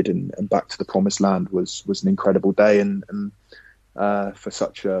promoted and back to the promised land was an incredible day, and for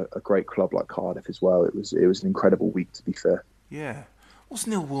such a great club like Cardiff as well. It was an incredible week, to be fair. Yeah. What's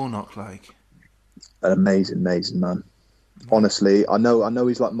Neil Warnock like? An amazing man. Honestly, I know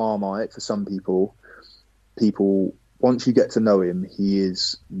he's like Marmite for some people. Once you get to know him, he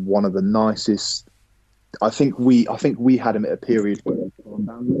is one of the nicest. I think we had him at a period where he calmed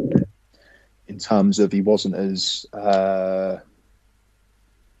down a little bit, in terms of he wasn't as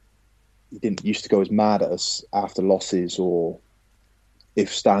he didn't used to go as mad at us after losses, or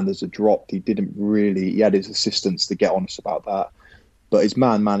if standards had dropped. He had his assistants to get on us about that, but his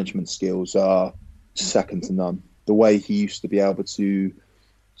man management skills are second to none. The way he used to be able to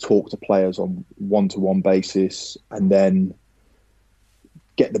talk to players on one-to-one basis and then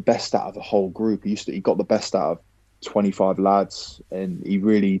get the best out of the whole group. He got the best out of 25 lads, and he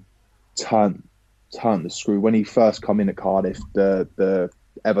really turned the screw. When he first come in at Cardiff, the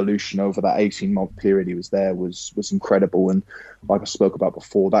evolution over that 18-month period he was there was incredible. And like I spoke about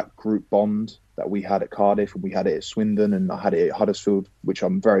before, that group bond that we had at Cardiff, and we had it at Swindon, and I had it at Huddersfield, which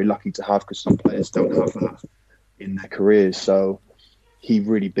I'm very lucky to have, because some players don't have that in their careers. So he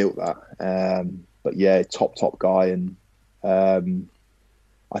really built that. But yeah, top guy, and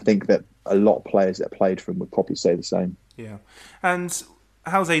I think that a lot of players that played for him would probably say the same. Yeah. And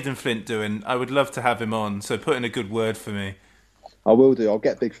how's Aidan Flint doing? I would love to have him on, so put in a good word for me. I will do. I'll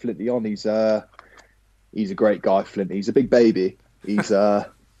get Big Flinty on. He's a great guy, Flint. He's a big baby. He's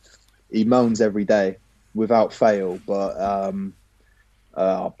he moans every day without fail, but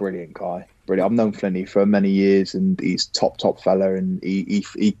brilliant guy. Brilliant. I've known Flinty for many years, and he's top fella, and he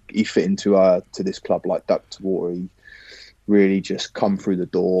fit into to this club like duck to water. He really just come through the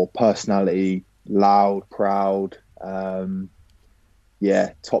door. Personality, loud, proud.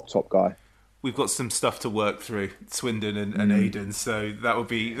 Top guy. We've got some stuff to work through, Swindon and Aidan, so that will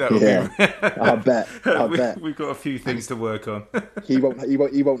be. I bet. We've got a few things to work on. He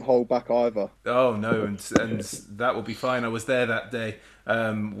won't hold back either. Oh no, and that will be fine. I was there that day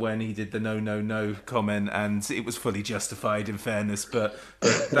when he did the no comment, and it was fully justified, in fairness. But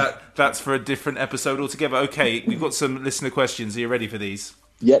that's for a different episode altogether. Okay, we've got some listener questions. Are you ready for these?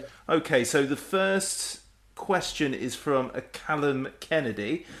 Yep. Okay, so the first question is from Callum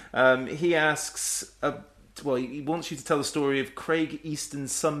Kennedy. He asks, he wants you to tell the story of Craig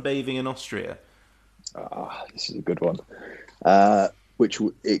Easton's sunbathing in Austria. This is a good one.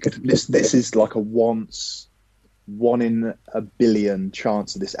 This is like a one in a billion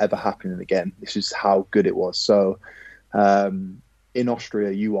chance of this ever happening again. This is how good it was. So in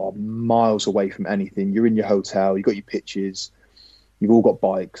Austria, you are miles away from anything. You're in your hotel, you've got your pitches, you've all got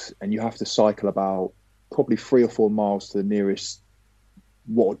bikes, and you have to cycle about probably 3 or 4 miles to the nearest,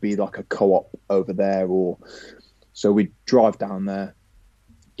 what would be like a co-op over there. So we drive down there,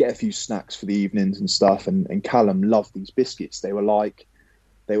 get a few snacks for the evenings and stuff. And Callum loved these biscuits. They were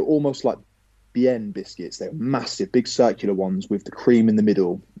almost like Bien biscuits. They were massive, big circular ones with the cream in the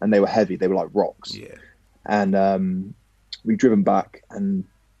middle, and they were heavy. They were like rocks. Yeah. And we've driven back, and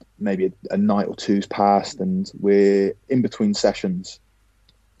maybe a night or two's passed, and we're in between sessions.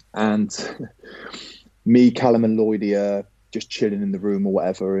 And me, Callum, and Lloydie are just chilling in the room or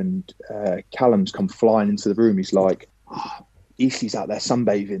whatever. And Callum's come flying into the room. He's like, Eastie's out there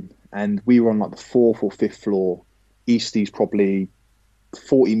sunbathing. And we were on like the 4th or 5th floor. Eastie's probably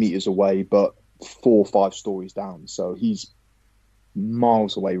 40 meters away, but 4 or 5 stories down. So he's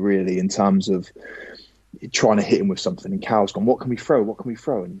miles away, really, in terms of trying to hit him with something. And Cal's gone, what can we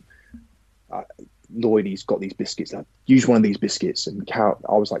throw? And Lloydie's got these biscuits. Like, use one of these biscuits. And Cal,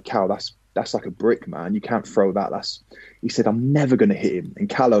 I was like, Cal, that's like a brick, man. You can't throw that. He said, I'm never going to hit him. And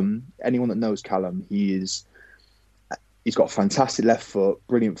Callum, anyone that knows Callum, he's got a fantastic left foot,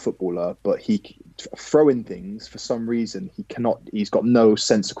 brilliant footballer, but he throwing things, for some reason, he's got no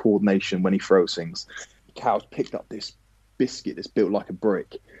sense of coordination when he throws things. Cal's picked up this biscuit that's built like a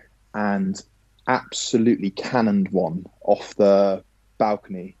brick and absolutely cannoned one off the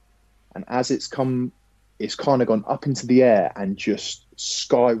balcony. And as it's kind of gone up into the air and just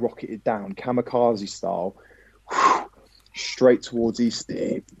skyrocketed down, kamikaze style, straight towards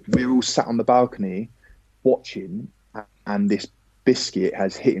Eastie. We're all sat on the balcony watching, and this biscuit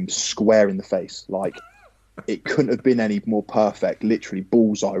has hit him square in the face. Like, it couldn't have been any more perfect. Literally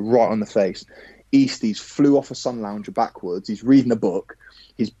bullseye right on the face. Eastie's flew off a sun lounger backwards. He's reading a book.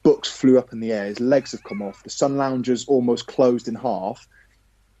 His books flew up in the air. His legs have come off. The sun lounger's almost closed in half.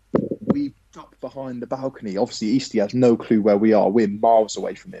 We duck behind the balcony. Obviously, Eastie has no clue where we are. We're miles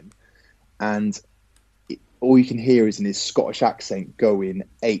away from him. And all you can hear is in his Scottish accent going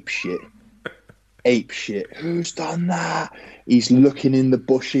ape shit. Ape shit. Who's done that? He's looking in the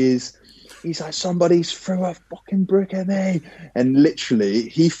bushes. He's like, somebody's threw a fucking brick at me. And literally,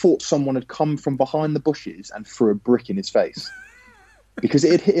 he thought someone had come from behind the bushes and threw a brick in his face. Because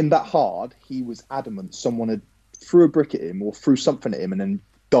it had hit him that hard, he was adamant someone had threw a brick at him or threw something at him and then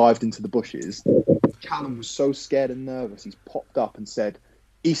dived into the bushes. Callum was so scared and nervous, he's popped up and said,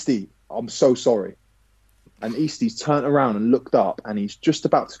 Eastie, I'm so sorry. And Eastie's turned around and looked up, and he's just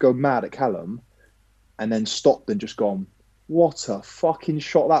about to go mad at Callum, and then stopped and just gone, what a fucking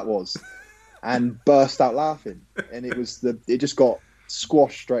shot that was, and burst out laughing. And it just got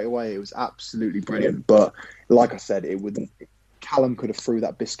squashed straight away. It was absolutely brilliant. But like I said, Callum could have threw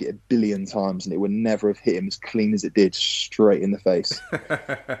that biscuit a billion times and it would never have hit him as clean as it did, straight in the face.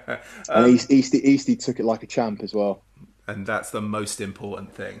 And Eastie took it like a champ as well. And that's the most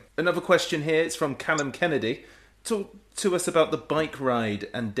important thing. Another question here, it's from Callum Kennedy. Talk to us about the bike ride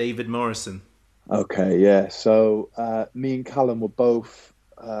and David Morrison. Okay, yeah. So me and Callum were both,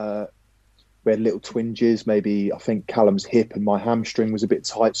 we had little twinges. Maybe I think Callum's hip and my hamstring was a bit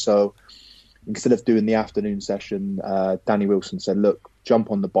tight. So instead of doing the afternoon session, Danny Wilson said, look,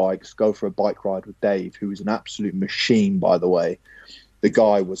 jump on the bikes, go for a bike ride with Dave, who was an absolute machine, by the way. The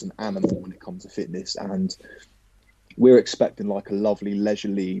guy was an animal when it comes to fitness. And we're expecting like a lovely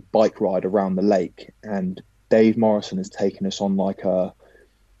leisurely bike ride around the lake. And Dave Morrison has taken us on like a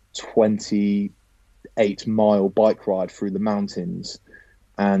 28-mile bike ride through the mountains.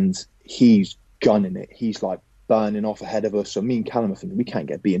 And he's gunning it. He's like burning off ahead of us. So me and Callum are thinking we can't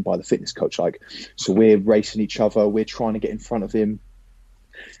get beaten by the fitness coach. So we're racing each other. We're trying to get in front of him.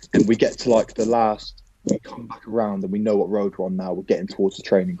 And we get to like the last, we come back around and we know what road we're on now. We're getting towards the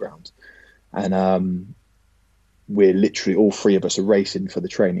training ground. And we're literally, all three of us are racing for the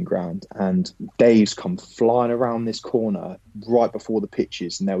training ground. And Dave's come flying around this corner right before the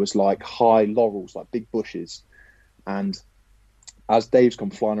pitches. And there was like high laurels, like big bushes. And as Dave's come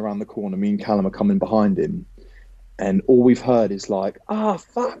flying around the corner, me and Callum are coming behind him. And all we've heard is like,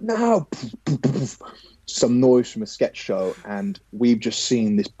 fuck now. Some noise from a sketch show. And we've just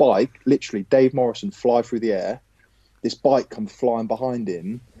seen this bike, literally Dave Morrison fly through the air. This bike come flying behind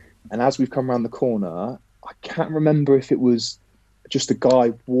him. And as we've come around the corner, I can't remember if it was just a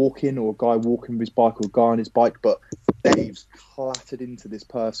guy walking or a guy walking with his bike or a guy on his bike, but Dave's clattered into this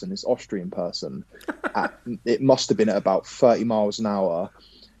person, this Austrian person. It must have been at about 30 miles an hour.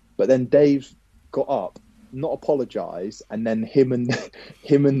 But then Dave got up, not apologised, and then him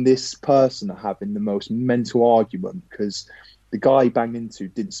and this person are having the most mental argument because the guy he banged into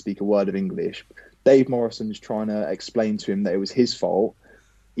didn't speak a word of English. Dave Morrison is trying to explain to him that it was his fault,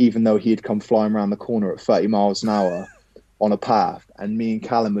 even though he had come flying around the corner at 30 miles an hour on a path, and me and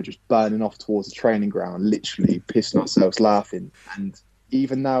Callum were just burning off towards the training ground, literally pissing ourselves laughing. And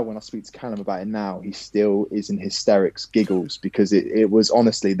even now, when I speak to Callum about it now, he still is in hysterics, giggles, because it was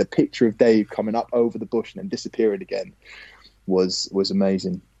honestly, the picture of Dave coming up over the bush and then disappearing again was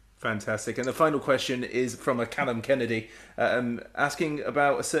amazing. Fantastic. And the final question is from a Callum Kennedy, asking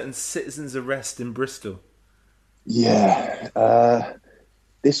about a certain citizen's arrest in Bristol. Yeah,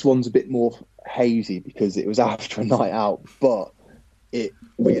 this one's a bit more hazy because it was after a night out, but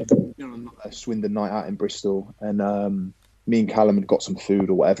we had done a Swindon night out in Bristol, and me and Callum had got some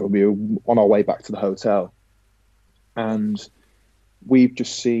food or whatever. We were on our way back to the hotel, and we've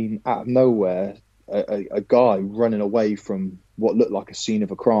just seen out of nowhere a guy running away from what looked like a scene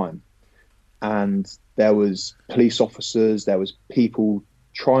of a crime, and there was police officers, there was people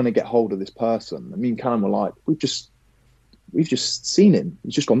trying to get hold of this person. And me and Callum were like, we've just seen him.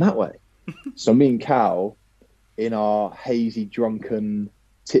 He's just gone that way. So me and Cal, in our hazy, drunken,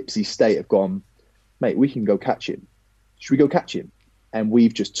 tipsy state, have gone, mate, we can go catch him. Should we go catch him? And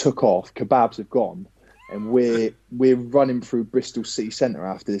we've just took off. Kebabs have gone, and we're running through Bristol city centre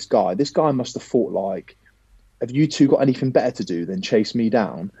after this guy. This guy must have thought, like, have you two got anything better to do than chase me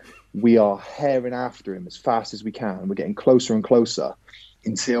down? We are herring after him as fast as we can. We're getting closer and closer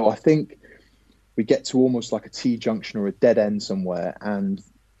until I think we get to almost like a T-junction or a dead end somewhere, and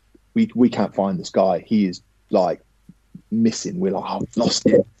we can't find this guy. He is like missing. We're like, I've lost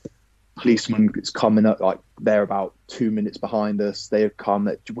him. Policeman is coming up, like they're about 2 minutes behind us. They have come.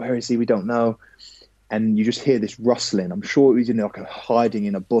 Where is he? We don't know. And you just hear this rustling. I'm sure it was in like hiding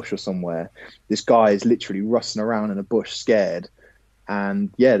in a bush or somewhere. This guy is literally rustling around in a bush, scared. And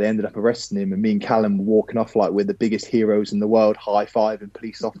yeah, they ended up arresting him. And me and Callum were walking off like we're the biggest heroes in the world, high-fiving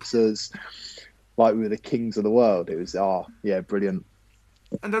police officers, like we were the kings of the world. It was brilliant.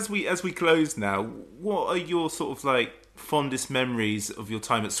 And as we close now, what are your sort of like fondest memories of your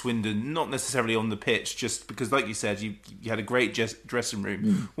time at Swindon? Not necessarily on the pitch, just because, like you said, you had a great dressing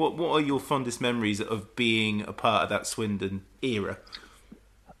room. What are your fondest memories of being a part of that Swindon era?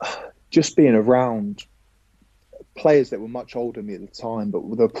 Just being around players that were much older than me at the time, but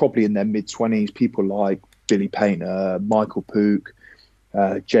they were probably in their mid-20s. People like Billy Painter, Michael Pook,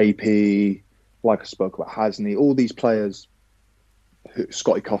 JP, like I spoke about, Hasney, all these players,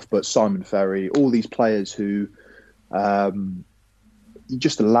 Scotty Cuthbert, Simon Ferry, all these players who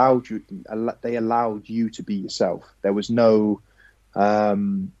just allowed you to be yourself. There was no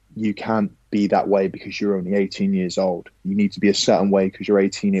you can't be that way because you're only 18 years old. You need to be a certain way because you're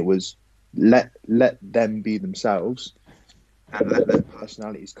 18. It was let them be themselves and let their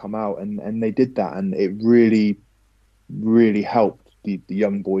personalities come out, and they did that, and it really, really helped the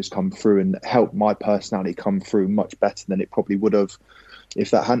young boys come through and helped my personality come through much better than it probably would have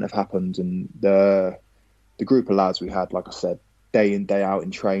if that hadn't have happened. And the group of lads we had, like I said, day in, day out in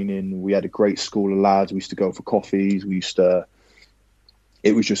training, we had a great school of lads. We used to go for coffees.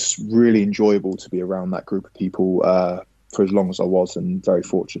 It was just really enjoyable to be around that group of people for as long as I was, and very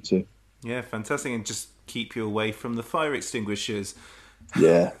fortunate to. Yeah, fantastic. And just keep you away from the fire extinguishers.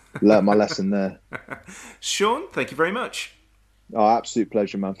 Yeah, learnt my lesson there. Sean, thank you very much. Oh, absolute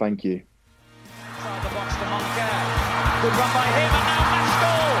pleasure, man. Thank you. Inside the box to Moncur. Good run by him, and now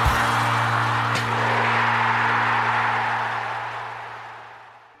Maskell.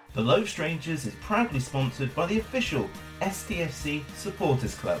 The Low Strangers is proudly sponsored by the official STFC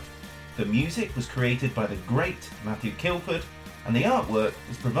Supporters Club. The music was created by the great Matthew Kilford, and the artwork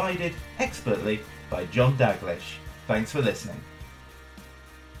was provided expertly by John Daglish. Thanks for listening.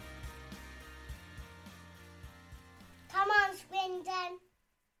 Come on, Swindon.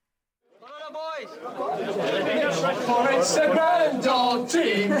 For it's a grand old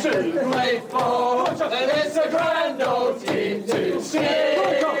team to play for, and it's a grand old team to see.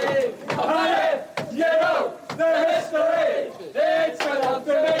 And if you know the history, it's enough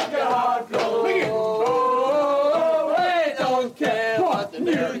to make your heart glow. Oh, we don't care what the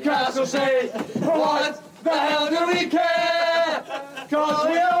Newcastle say. What the hell do we care? 'Cause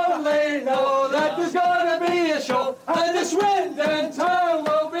we only know that there's gonna be a show, and the Swindon town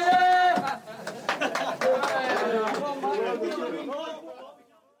will be there.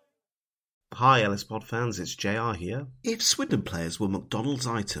 Hi Ellis Pod fans, it's JR here. If Swindon players were McDonald's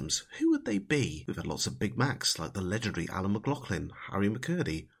items, who would they be? We've had lots of Big Macs like the legendary Alan McLaughlin, Harry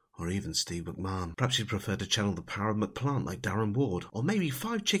McCurdy, or even Steve McMahon. Perhaps you'd prefer to channel the power of McPlant like Darren Ward, or maybe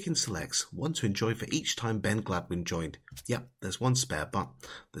 5 chicken selects, one to enjoy for each time Ben Gladwin joined. Yep, there's one spare, but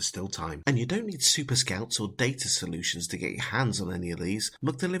there's still time. And you don't need super scouts or data solutions to get your hands on any of these.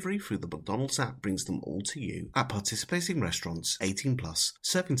 McDelivery through the McDonald's app brings them all to you at participating restaurants, 18 plus.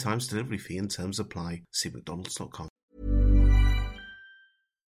 Serving times, delivery fee and terms apply. See mcdonalds.com.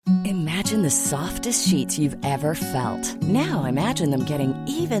 Imagine the softest sheets you've ever felt. Now imagine them getting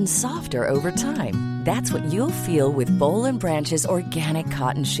even softer over time. That's what you'll feel with Boll & Branch's organic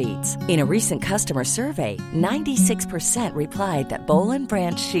cotton sheets. In a recent customer survey, 96% replied that Boll &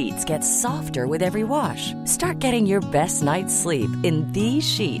 Branch sheets get softer with every wash. Start getting your best night's sleep in these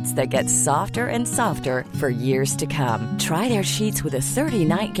sheets that get softer and softer for years to come. Try their sheets with a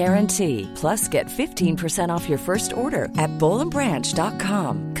 30-night guarantee. Plus, get 15% off your first order at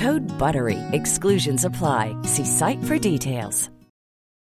bollandbranch.com. Code BUTTERY. Exclusions apply. See site for details.